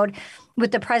episode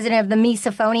with the president of the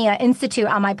Misophonia Institute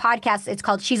on my podcast. It's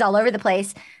called She's All Over the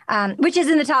Place, which is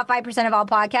in the top 5% of all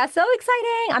podcasts. So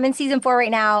exciting. I'm in season 4 right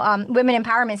now, Women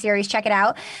Empowerment Series. Check it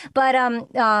out. But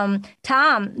Tom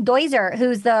Doiser,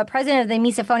 who's the president of the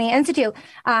Misophonia Institute,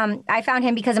 I found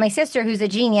him because of my sister, who's a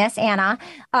genius, Anna.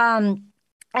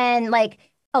 And like,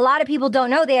 a lot of people don't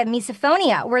know they have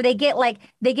misophonia, where they get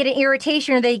an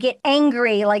irritation or they get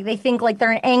angry, like they think like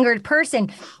they're an angered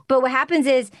person. But what happens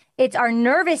is it's our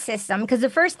nervous system, because the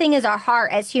first thing is our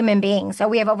heart as human beings. So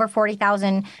we have over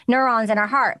 40,000 neurons in our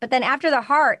heart. But then after the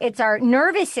heart, it's our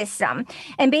nervous system.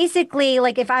 And basically,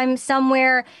 like if I'm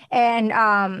somewhere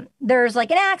and there's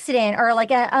like an accident or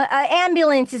like a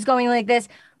ambulance is going like this,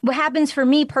 what happens for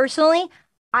me personally,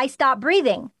 I stop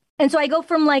breathing. And so I go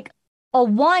from like a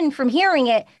 1 from hearing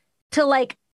it to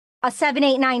like a 7,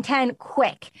 8, 9, 10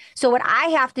 quick. So what I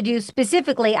have to do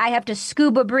specifically, I have to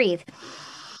scuba breathe.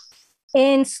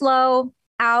 In slow,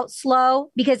 out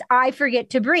slow, because I forget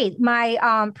to breathe. My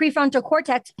prefrontal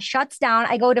cortex shuts down.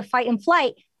 I go to fight and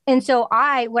flight. And so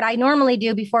what I normally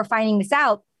do before finding this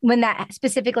out, when that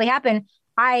specifically happened,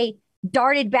 I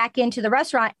darted back into the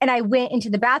restaurant and I went into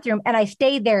the bathroom and I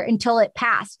stayed there until it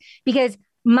passed, because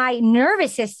my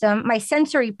nervous system, my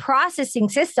sensory processing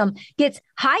system gets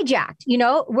hijacked, you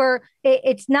know, where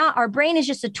it's not, our brain is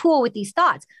just a tool with these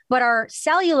thoughts, but our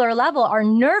cellular level, our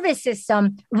nervous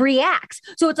system reacts.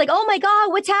 So it's like, oh my God,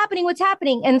 what's happening? What's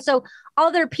happening? And so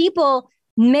other people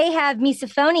may have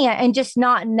misophonia and just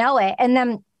not know it. And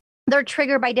then they're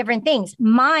triggered by different things.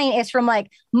 Mine is from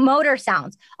like motor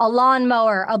sounds, a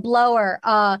lawnmower, a blower,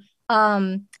 a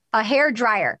hair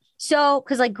dryer. So,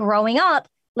 cause like growing up,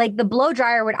 like the blow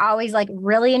dryer would always like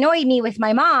really annoy me with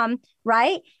my mom,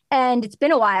 right? And it's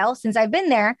been a while since I've been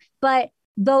there, but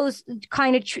those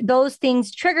those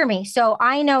things trigger me. So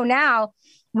I know now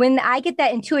when I get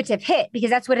that intuitive hit, because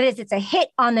that's what it is. It's a hit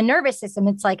on the nervous system.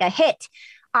 It's like a hit.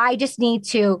 I just need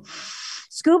to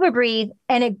scuba breathe,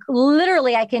 and it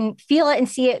literally, I can feel it and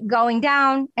see it going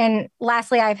down. And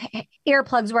lastly, I have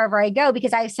earplugs wherever I go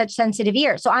because I have such sensitive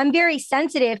ears. So I'm very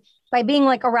sensitive by being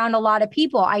like around a lot of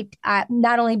people. I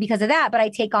not only because of that, but I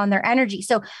take on their energy.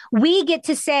 So we get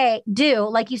to do,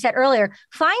 like you said earlier,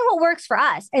 find what works for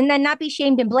us and then not be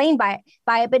shamed and blamed by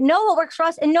it, but know what works for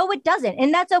us and know what doesn't.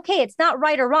 And that's okay. It's not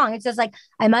right or wrong. It's just like,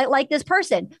 I might like this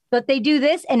person, but they do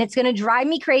this and it's going to drive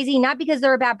me crazy. Not because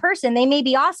they're a bad person. They may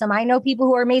be awesome. I know people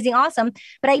who are amazing, awesome,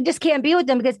 but I just can't be with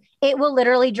them because it will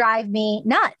literally drive me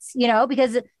nuts, you know,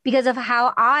 because of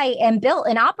how I am built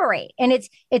and operate. And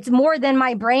it's more than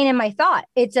my brain and my thought.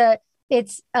 It's a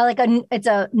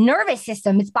nervous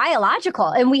system. It's biological.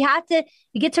 And we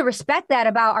get to respect that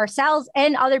about ourselves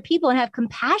and other people and have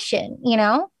compassion, you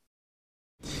know?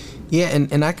 Yeah,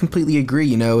 and I completely agree,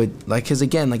 you know, because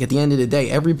again, like at the end of the day,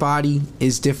 everybody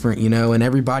is different, you know, and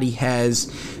everybody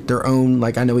has their own,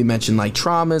 like I know we mentioned like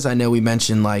traumas. I know we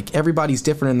mentioned like everybody's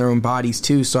different in their own bodies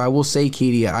too. So I will say,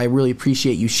 Katie, I really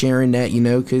appreciate you sharing that,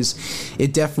 because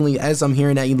it definitely, as I'm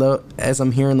hearing that, as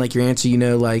I'm hearing like your answer,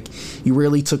 like you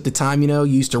really took the time, you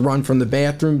used to run from the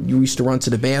bathroom, you used to run to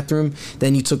the bathroom,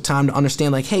 then you took time to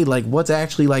understand like, hey, like what's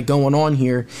actually like going on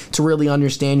here to really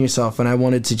understand yourself. And I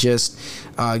wanted to just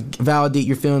validate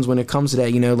your feelings when it comes to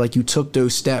that, like you took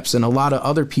those steps. And a lot of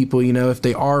other people, if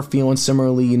they are feeling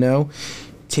similarly,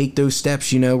 take those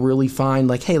steps, really find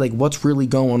like, hey, like what's really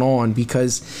going on,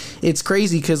 because it's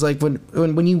crazy. Because like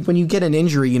when you get an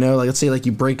injury, like let's say like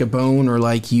you break a bone, or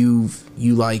like you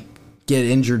like get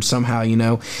injured somehow,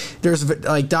 there's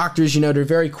like doctors, they're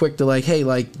very quick to like, hey,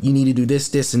 like you need to do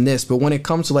this and this. But when it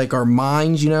comes to like our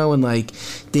minds, and like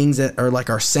things that are like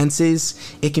our senses,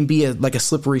 it can be like a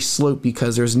slippery slope,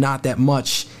 because there's not that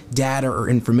much data or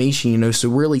information, so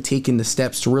really taking the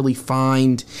steps to really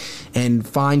find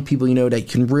people, that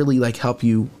can really like help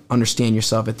you understand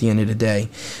yourself at the end of the day.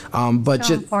 But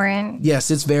so important. Yes,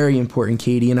 it's very important,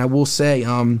 Katie. And I will say,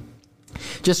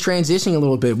 just transitioning a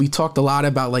little bit, we talked a lot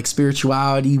about like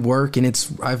spirituality, work, and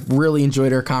I've really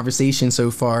enjoyed our conversation so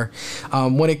far.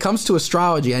 When it comes to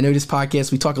astrology, I know this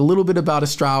podcast, we talk a little bit about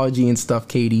astrology and stuff,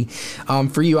 Katie.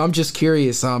 For you, I'm just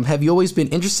curious, have you always been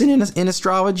interested in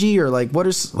astrology, or like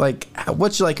what's like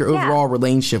your overall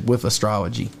relationship with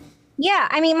astrology? Yeah,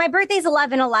 I mean, my birthday's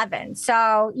 11/11,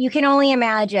 so you can only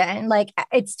imagine, like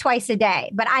it's twice a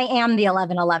day, but I am the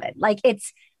 11/11. Like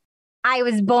I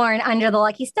was born under the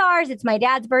lucky stars. It's my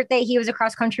dad's birthday. He was a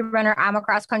cross country runner. I'm a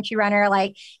cross country runner.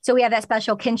 Like, so we have that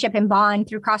special kinship and bond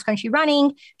through cross country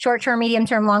running, short term, medium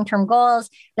term, long term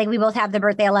goals. Like we both have the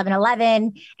birthday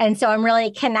 11/11. And so I'm really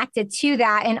connected to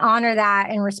that and honor that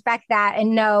and respect that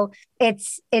and know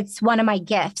it's one of my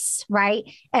gifts. Right.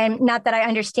 And not that I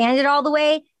understand it all the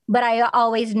way, but I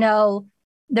always know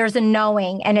there's a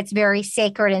knowing, and it's very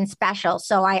sacred and special.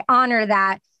 So I honor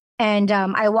that. And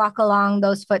I walk along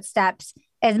those footsteps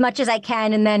as much as I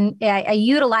can. And then I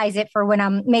utilize it for when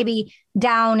I'm maybe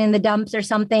down in the dumps or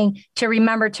something, to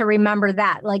remember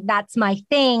that. Like that's my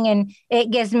thing. And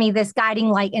it gives me this guiding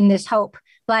light and this hope.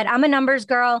 But I'm a numbers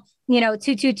girl,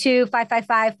 222,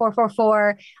 555,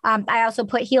 444. I also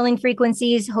put healing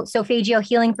frequencies, solfeggio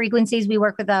healing frequencies. We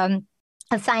work with a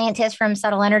scientist from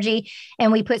Subtle Energy,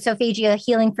 and we put solfeggio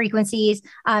healing frequencies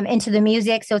into the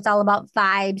music. So it's all about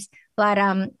vibes. But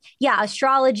yeah,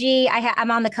 astrology,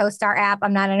 I'm on the CoStar app.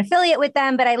 I'm not an affiliate with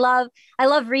them, but I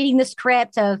love reading the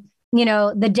script of,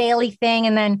 the daily thing,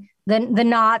 and then the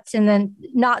knots, and then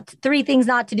not 3 things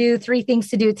not to do, 3 things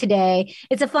to do today.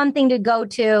 It's a fun thing to go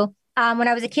to. When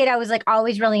I was a kid, I was like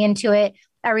always really into it.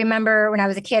 I remember when I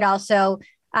was a kid also,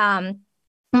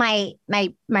 my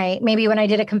maybe when I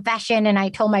did a confession and I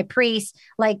told my priest,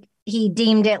 like he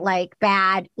deemed it like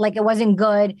bad, like it wasn't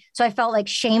good. So I felt like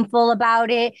shameful about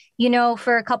it,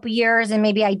 for a couple years. And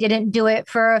maybe I didn't do it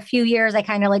for a few years. I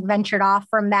kind of like ventured off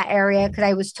from that area because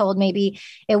I was told maybe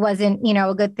it wasn't,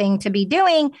 a good thing to be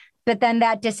doing. But then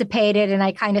that dissipated and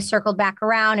I kind of circled back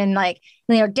around and like,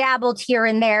 dabbled here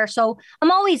and there. So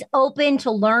I'm always open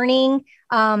to learning.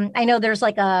 I know there's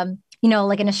like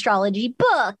like an astrology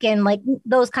book and like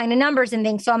those kind of numbers and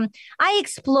things. So I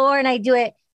explore and I do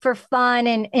it for fun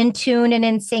and in tune and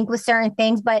in sync with certain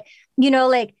things. But,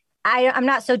 like I'm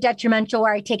not so detrimental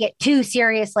where I take it too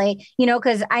seriously,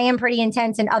 because I am pretty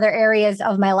intense in other areas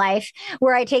of my life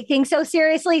where I take things so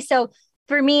seriously. So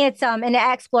for me, it's an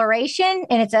exploration,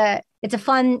 and it's a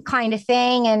fun kind of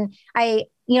thing. And I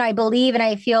believe and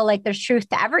I feel like there's truth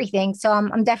to everything. So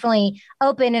I'm definitely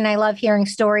open, and I love hearing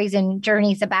stories and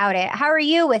journeys about it. How are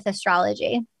you with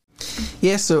astrology?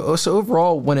 Yeah, so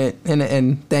overall,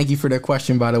 and thank you for that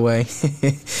question, by the way.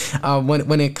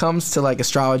 When it comes to like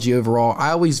astrology overall,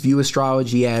 I always view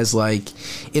astrology as like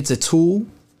it's a tool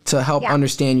to help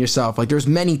understand yourself. Like there's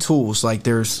many tools, like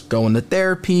there's going to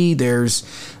therapy, there's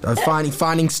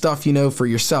finding stuff, for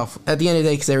yourself at the end of the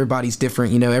day, because everybody's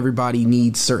different, everybody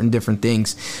needs certain different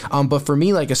things. But for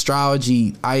me, like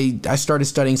astrology, I started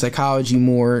studying psychology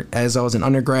more as I was an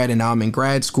undergrad, and now I'm in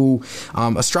grad school.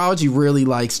 Astrology really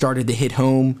like started to hit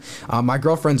home. My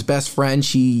girlfriend's best friend,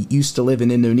 she used to live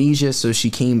in Indonesia, so she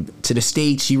came to the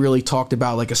States. She really talked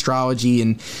about like astrology,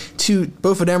 and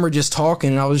both of them were just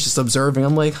talking, and I was just observing.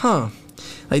 I'm like,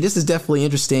 like this is definitely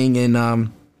interesting.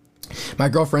 And my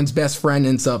girlfriend's best friend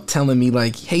ends up telling me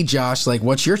like, hey Josh, like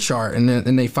what's your chart? And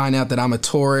then they find out that I'm a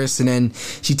Taurus, and then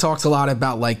she talks a lot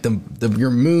about like the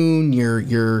your moon,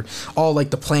 your all like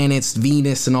the planets,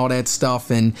 Venus and all that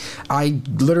stuff. And I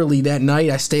literally that night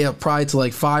I stay up probably till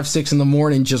like 5-6 in the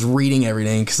morning just reading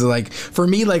everything, because like for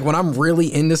me, like when I'm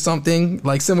really into something,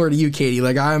 like similar to you, Katie,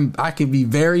 like I could be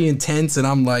very intense, and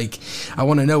I'm like I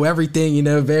want to know everything, you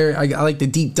know, I like to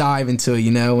deep dive into it,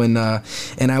 you know. And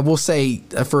I will say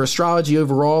for astrology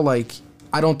overall, like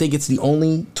I don't think it's the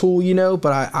only tool, you know,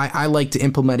 but I like to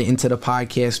implement it into the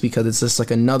podcast because it's just like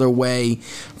another way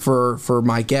for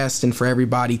my guests and for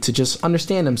everybody to just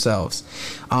understand themselves.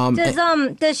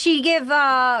 Does she give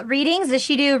readings? Does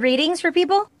she do readings for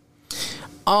people?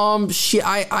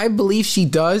 I believe she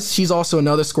does. She's also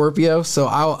another Scorpio, so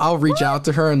I'll reach out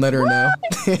to her and let her know.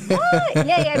 What?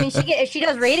 Yeah. I mean, if she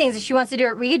does readings, if she wants to do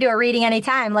it, we could do a reading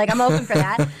anytime. Like, I'm open for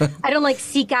that. I don't like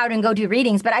seek out and go do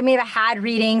readings, but I may have had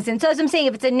readings. And so as I'm saying,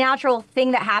 if it's a natural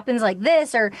thing that happens like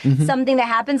this, or something that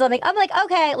happens, I'm like,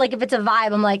 okay. Like if it's a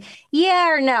vibe, I'm like, yeah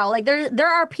or no. Like there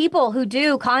are people who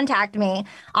do contact me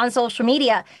on social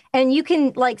media, and you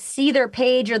can like see their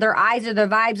page or their eyes or their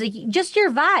vibes, like just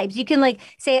your vibes. You can like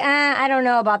say, I don't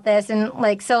know about this. And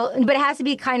like, so, but it has to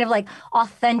be kind of like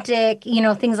authentic, you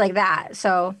know, things like that.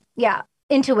 So yeah,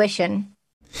 intuition.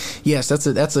 Yes,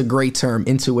 that's a great term,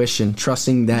 intuition,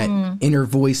 trusting that inner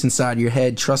voice inside your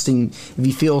head, trusting if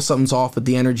you feel something's off with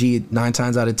the energy, 9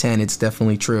 times out of 10, it's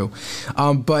definitely true.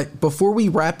 But before we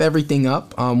wrap everything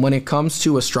up, when it comes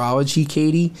to astrology,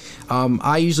 Katie,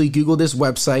 I usually Google this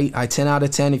website. 10 out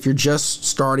of 10 if you're just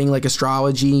starting like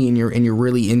astrology and you're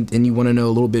really in and you want to know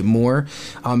a little bit more.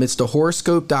 It's the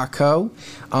horoscope.co.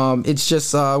 It's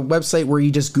just a website where you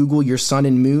just Google your sun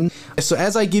and moon. So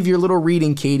as I give your little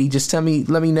reading, Katie, just let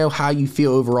me know how you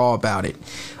feel overall about it.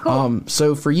 Cool.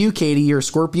 So for you, Katie, you're a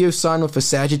Scorpio sun with a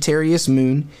Sagittarius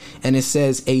moon, and it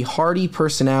says a hearty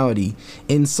personality,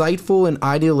 insightful and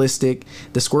idealistic.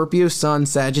 The Scorpio sun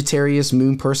Sagittarius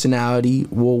moon personality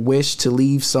will wish to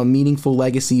leave some meaningful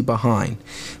legacy behind.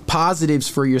 Positives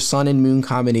for your sun and moon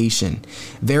combination: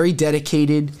 very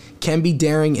dedicated, can be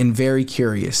daring and very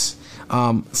curious.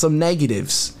 Some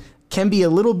negatives: can be a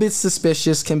little bit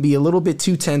suspicious, can be a little bit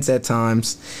too tense at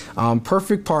times.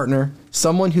 Perfect partner: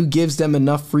 someone who gives them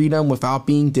enough freedom without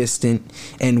being distant.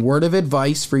 And word of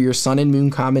advice for your sun and moon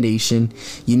combination: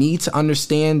 you need to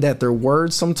understand that their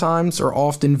words sometimes are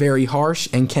often very harsh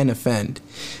and can offend.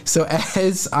 So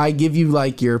as I give you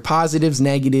like your positives,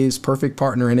 negatives, perfect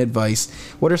partner, and advice,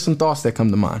 what are some thoughts that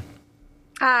come to mind?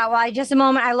 Well, just a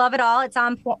moment. I love it all. It's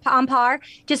on par.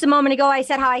 Just a moment ago, I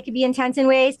said how I could be intense in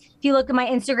ways. If you look at my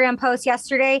Instagram post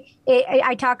yesterday,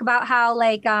 I talk about how,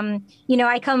 like, you know,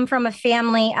 I come from a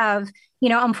family of, you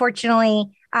know, unfortunately,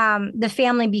 the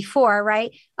family before,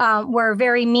 right, were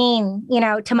very mean, you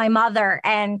know, to my mother,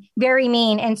 and very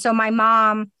mean. And so my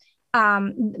mom,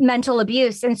 mental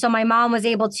abuse. And so my mom was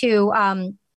able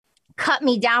to, cut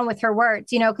me down with her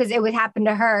words, you know, because it would happen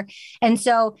to her. And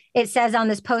so it says on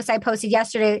this post I posted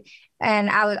yesterday, and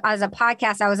as a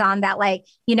podcast I was on, that, like,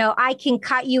 you know, I can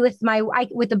cut you with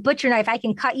with a butcher knife. I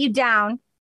can cut you down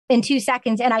in 2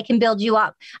 seconds, and I can build you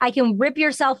up. I can rip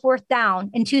your self-worth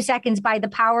down in 2 seconds by the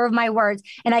power of my words,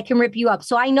 and I can rip you up.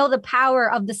 So I know the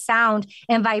power of the sound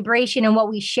and vibration and what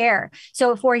we share.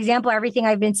 So for example, everything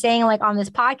I've been saying, like on this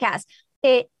podcast,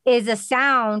 it is a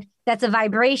sound that's a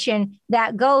vibration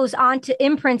that goes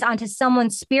imprints onto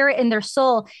someone's spirit and their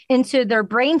soul, into their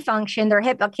brain function, their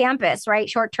hippocampus, right?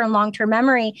 Short-term, long-term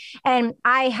memory. And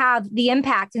I have the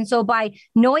impact. And so by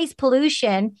noise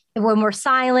pollution, when we're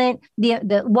silent,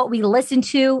 the what we listen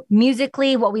to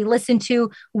musically, what we listen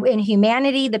to in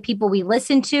humanity, the people we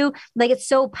listen to, like, it's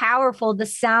so powerful, the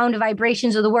sound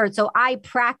vibrations of the word. So I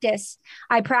practice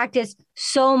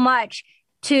so much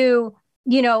to,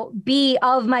 you know, be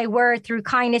of my word through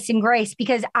kindness and grace,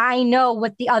 because I know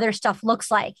what the other stuff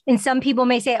looks like. And some people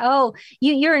may say, oh,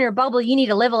 you're in your bubble, you need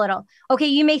to live a little. Okay,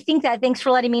 you may think that. Thanks for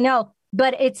letting me know.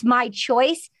 But it's my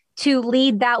choice to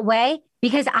lead that way,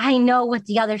 because I know what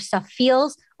the other stuff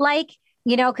feels like,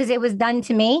 you know, because it was done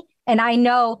to me. And I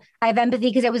know I have empathy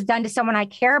because it was done to someone I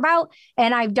care about.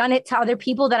 And I've done it to other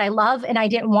people that I love and I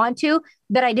didn't want to,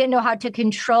 but I didn't know how to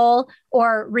control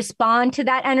or respond to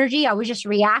that energy. I was just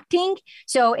reacting.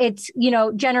 So it's, you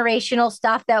know, generational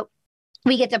stuff that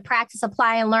we get to practice,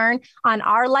 apply, and learn on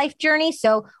our life journey.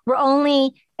 So we're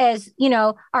only as, you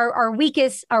know, our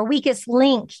weakest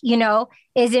link, you know,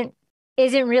 isn't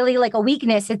really like a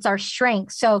weakness, it's our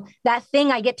strength. So that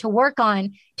thing I get to work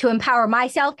on to empower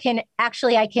myself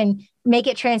I can make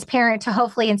it transparent to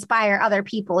hopefully inspire other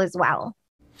people as well.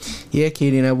 Yeah,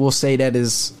 Katie, and I will say that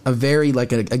is a very,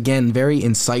 again, very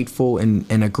insightful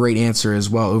and a great answer as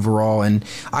well overall. And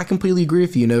I completely agree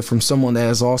with you, from someone that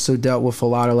has also dealt with a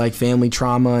lot of like family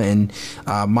trauma. And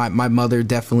my mother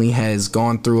definitely has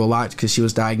gone through a lot because she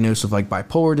was diagnosed with like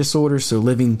bipolar disorder. So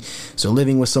living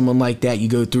with someone like that, you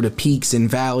go through the peaks and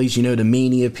valleys, the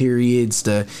mania periods,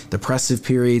 the depressive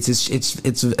periods.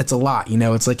 It's a lot,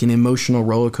 it's like an emotional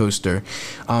roller coaster.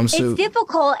 It's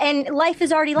difficult, and life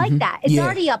is already like that. It's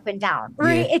already up and down,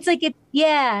 right? Yeah. It's like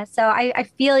so I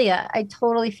feel you. I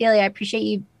totally feel you. I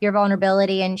appreciate your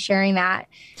vulnerability and sharing that.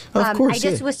 Of course, I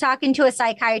just was talking to a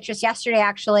psychiatrist yesterday,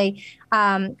 actually,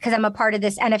 because I'm a part of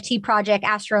this NFT project,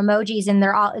 Astro Emojis, and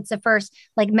it's the first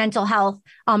like mental health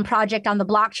project on the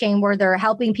blockchain where they're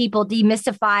helping people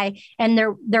demystify. And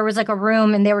there was like a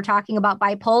room, and they were talking about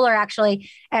bipolar, actually.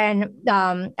 And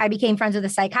I became friends with a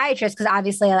psychiatrist because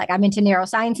obviously, like, I'm into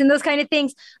neuroscience and those kind of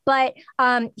things. But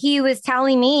he was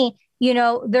telling me,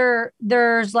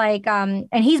 there's like, and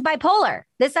he's bipolar.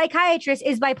 This psychiatrist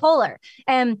is bipolar,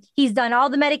 and he's done all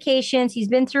the medications. He's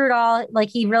been through it all. Like,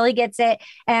 he really gets it.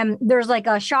 And there's like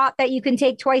a shot that you can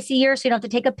take twice a year. So you don't have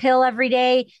to take a pill every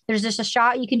day. There's just a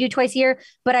shot you can do twice a year.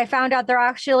 But I found out they're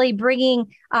actually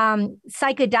bringing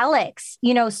psychedelics,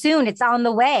 soon. It's on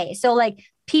the way. So like,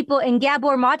 people, and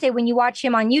Gabor Mate, when you watch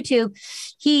him on YouTube,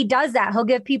 he does that. He'll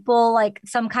give people like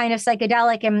some kind of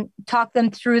psychedelic and talk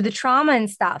them through the trauma and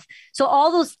stuff. So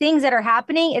all those things that are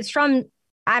happening, it's from,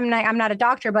 I'm not a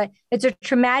doctor, but it's a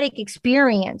traumatic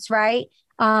experience, right?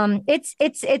 That's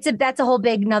a whole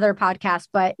big another podcast.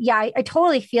 But yeah, I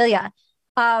totally feel you.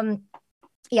 I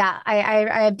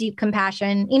have deep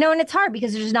compassion, and it's hard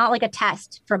because there's not like a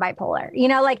test for bipolar,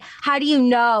 like, how do you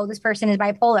know this person is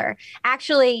bipolar?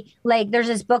 Actually, like, there's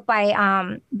this book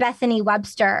by Bethany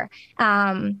Webster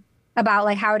about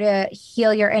like how to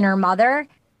heal your inner mother.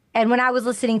 And when I was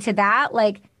listening to that,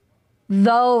 like,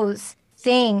 those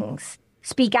things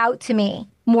speak out to me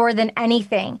more than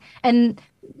anything. And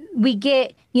we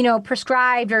get,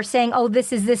 prescribed or saying, oh,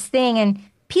 this is this thing. And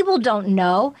people don't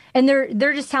know. And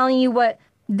they're just telling you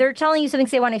they're telling you something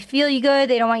because they want to feel you good.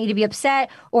 They don't want you to be upset,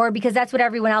 or because that's what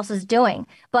everyone else is doing.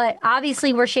 But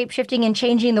obviously we're shape-shifting and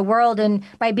changing the world, and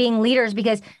by being leaders,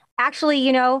 because actually,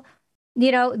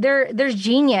 there's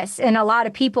genius in a lot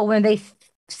of people when they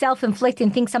self-inflict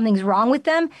and think something's wrong with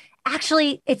them.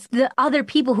 Actually, it's the other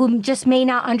people who just may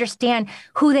not understand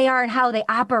who they are and how they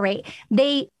operate.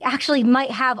 They actually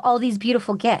might have all these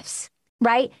beautiful gifts,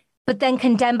 right? But then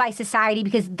condemned by society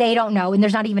because they don't know, and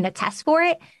there's not even a test for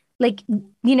it. Like,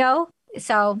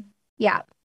 so yeah.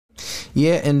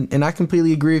 Yeah, and I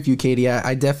completely agree with you, Katie.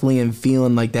 I definitely am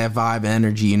feeling like that vibe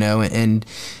energy, and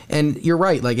you're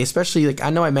right. Like, especially like, I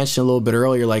know I mentioned a little bit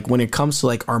earlier, like when it comes to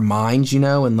like our minds,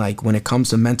 and like when it comes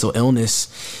to mental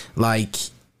illness, like,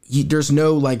 there's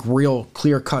no like real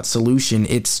clear cut solution.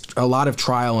 It's a lot of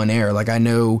trial and error. Like, I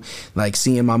know, like,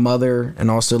 seeing my mother and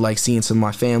also like seeing some of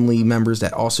my family members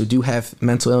that also do have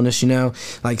mental illness,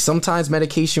 like sometimes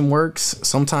medication works,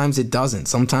 sometimes it doesn't.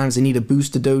 Sometimes they need to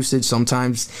boost the dosage.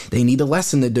 Sometimes they need to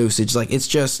lessen the dosage. Like, it's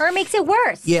just, or it makes it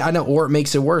worse. Yeah, I know. Or it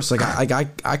makes it worse. Like,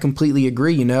 I completely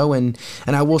agree, and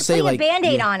I will say, like,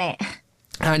 Band-Aid on it.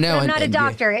 I know. I'm not a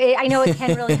doctor. Yeah. I know it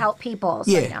can really help people.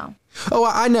 So yeah. Oh,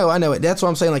 I know. That's what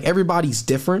I'm saying. Like, everybody's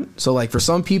different. So like, for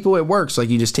some people it works. Like,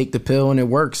 you just take the pill and it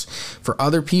works. For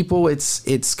other people,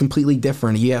 it's completely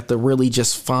different. You have to really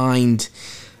just find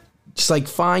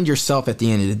yourself at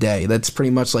the end of the day. That's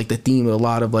pretty much like the theme of a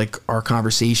lot of like our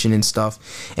conversation and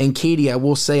stuff. And Katie, I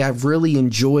will say I've really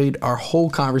enjoyed our whole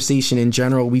conversation in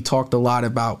general. We talked a lot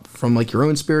about from like your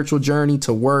own spiritual journey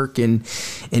to work and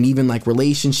even like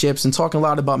relationships, and talking a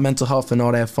lot about mental health and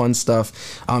all that fun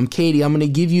stuff. Katie, I'm going to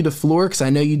give you the floor because I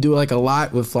know you do like a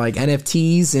lot with like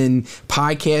NFTs and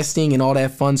podcasting and all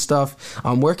that fun stuff.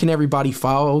 Where can everybody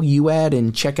follow you at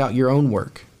and check out your own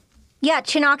work? Yeah,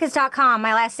 Chonacas.com.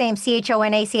 My last name,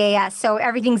 Chonacas. So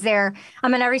everything's there.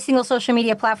 I'm on every single social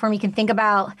media platform you can think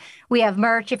about. We have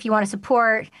merch if you want to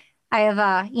support. I have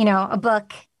a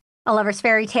book, A Lover's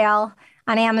Fairy Tale,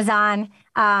 on Amazon.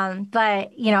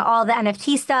 But all the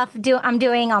NFT stuff I'm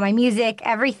doing, all my music,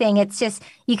 everything. It's just,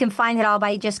 you can find it all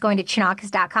by just going to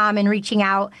Chonacas.com and reaching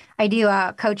out. I do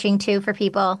coaching too for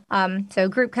people. So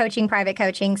group coaching, private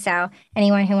coaching. So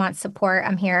anyone who wants support,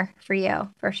 I'm here for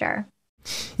you for sure.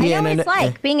 Yeah, I know what it's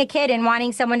like being a kid and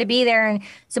wanting someone to be there and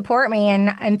support me,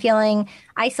 and feeling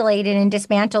isolated and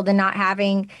dismantled and not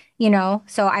having,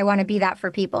 so I want to be that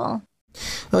for people.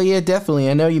 Oh, yeah, definitely.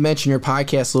 I know you mentioned your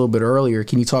podcast a little bit earlier.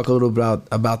 Can you talk a little bit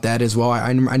about that as well?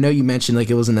 I know you mentioned like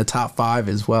it was in the top 5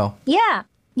 as well. Yeah.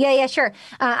 Yeah, sure.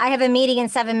 I have a meeting in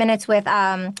 7 minutes with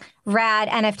Rad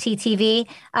NFT TV.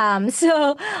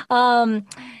 So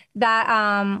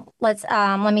that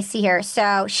let me see here.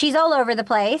 So she's all over the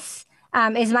place.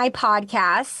 Is my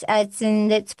podcast. It's in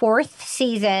its fourth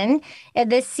season.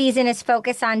 This season is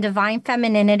focused on divine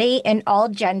femininity in all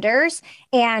genders,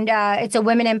 and it's a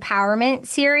women empowerment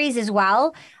series as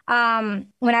well. When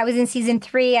I was in season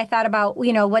three, I thought about,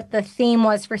 what the theme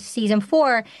was for season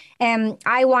four, and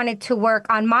I wanted to work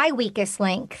on my weakest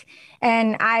link.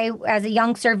 And I, as a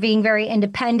youngster, being very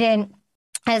independent,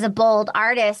 as a bold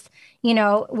artist,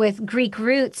 with Greek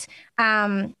roots,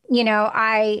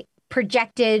 I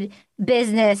projected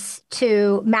business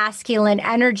to masculine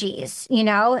energies,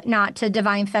 not to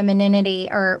divine femininity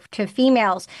or to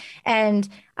females. And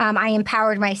I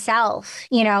empowered myself,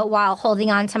 while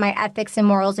holding on to my ethics and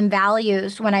morals and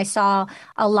values when I saw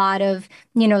a lot of,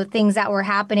 things that were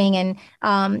happening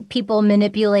and people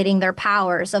manipulating their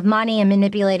powers of money and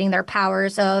manipulating their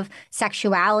powers of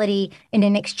sexuality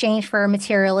in exchange for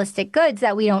materialistic goods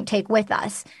that we don't take with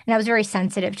us. And I was very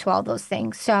sensitive to all those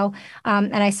things. So,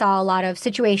 and I saw a lot of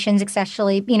situations,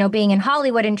 especially, being in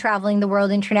Hollywood and traveling the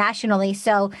world internationally.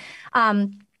 So,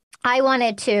 I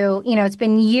wanted to, it's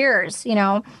been years,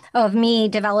 of me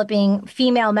developing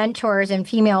female mentors and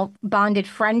female bonded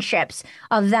friendships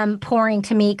of them pouring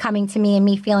to me, coming to me, and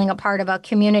me feeling a part of a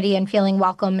community and feeling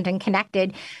welcomed and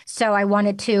connected. So I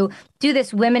wanted to do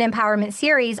this women empowerment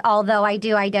series, although I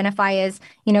do identify as,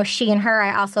 she and her.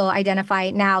 I also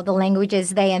identify now the languages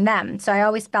they and them. So I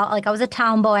always felt like I was a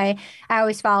tomboy. I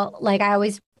always felt like I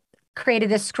always created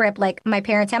this script like my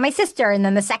parents and my sister, and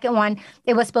then the second one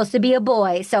it was supposed to be a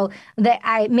boy, so that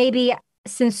I maybe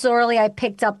sincerely I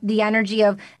picked up the energy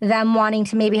of them wanting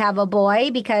to maybe have a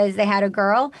boy because they had a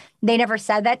girl. They never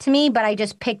said that to me, but I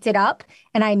just picked it up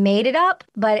and I made it up,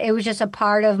 but it was just a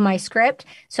part of my script.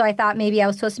 So I thought maybe I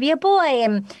was supposed to be a boy,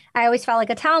 and I always felt like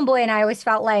a tomboy, and I always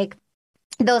felt like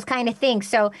those kind of things.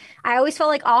 So I always felt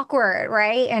like awkward,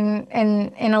 right? And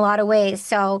in a lot of ways.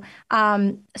 So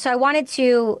so I wanted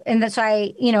to, and that's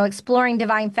why, exploring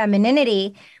divine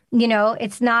femininity,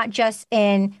 it's not just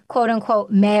in quote unquote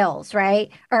males,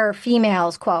 right? Or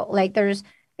females, quote. Like there's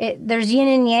yin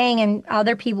and yang and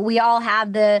other people. We all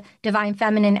have the divine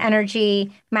feminine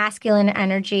energy, masculine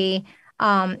energy,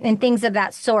 and things of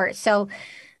that sort. So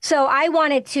I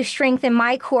wanted to strengthen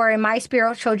my core and my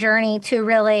spiritual journey to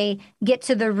really get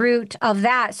to the root of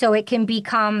that so it can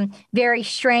become very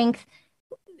strength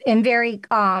and very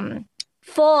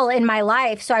full in my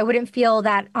life so I wouldn't feel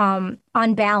that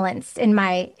unbalanced in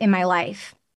my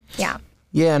life. Yeah.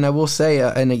 Yeah, and I will say,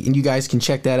 and you guys can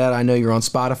check that out. I know you're on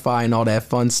Spotify and all that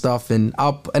fun stuff, and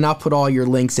I'll put all your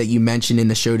links that you mentioned in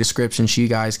the show description, so you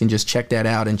guys can just check that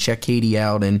out and check Katie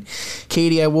out. And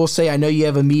Katie, I will say, I know you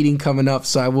have a meeting coming up,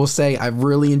 so I will say I've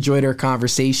really enjoyed our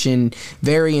conversation.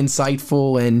 Very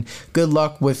insightful, and good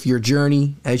luck with your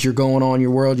journey as you're going on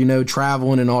your world,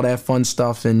 traveling and all that fun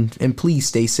stuff. And please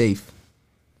stay safe.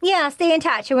 Yeah, stay in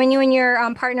touch. And when you and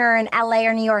your partner are in LA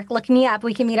or New York, look me up.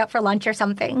 We can meet up for lunch or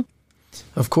something.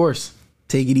 Of course.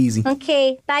 Take it easy.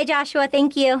 Okay. Bye, Joshua.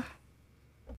 Thank you.